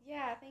of fun.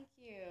 Yeah, thank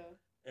you.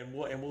 And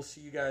we'll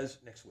see you guys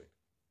next week.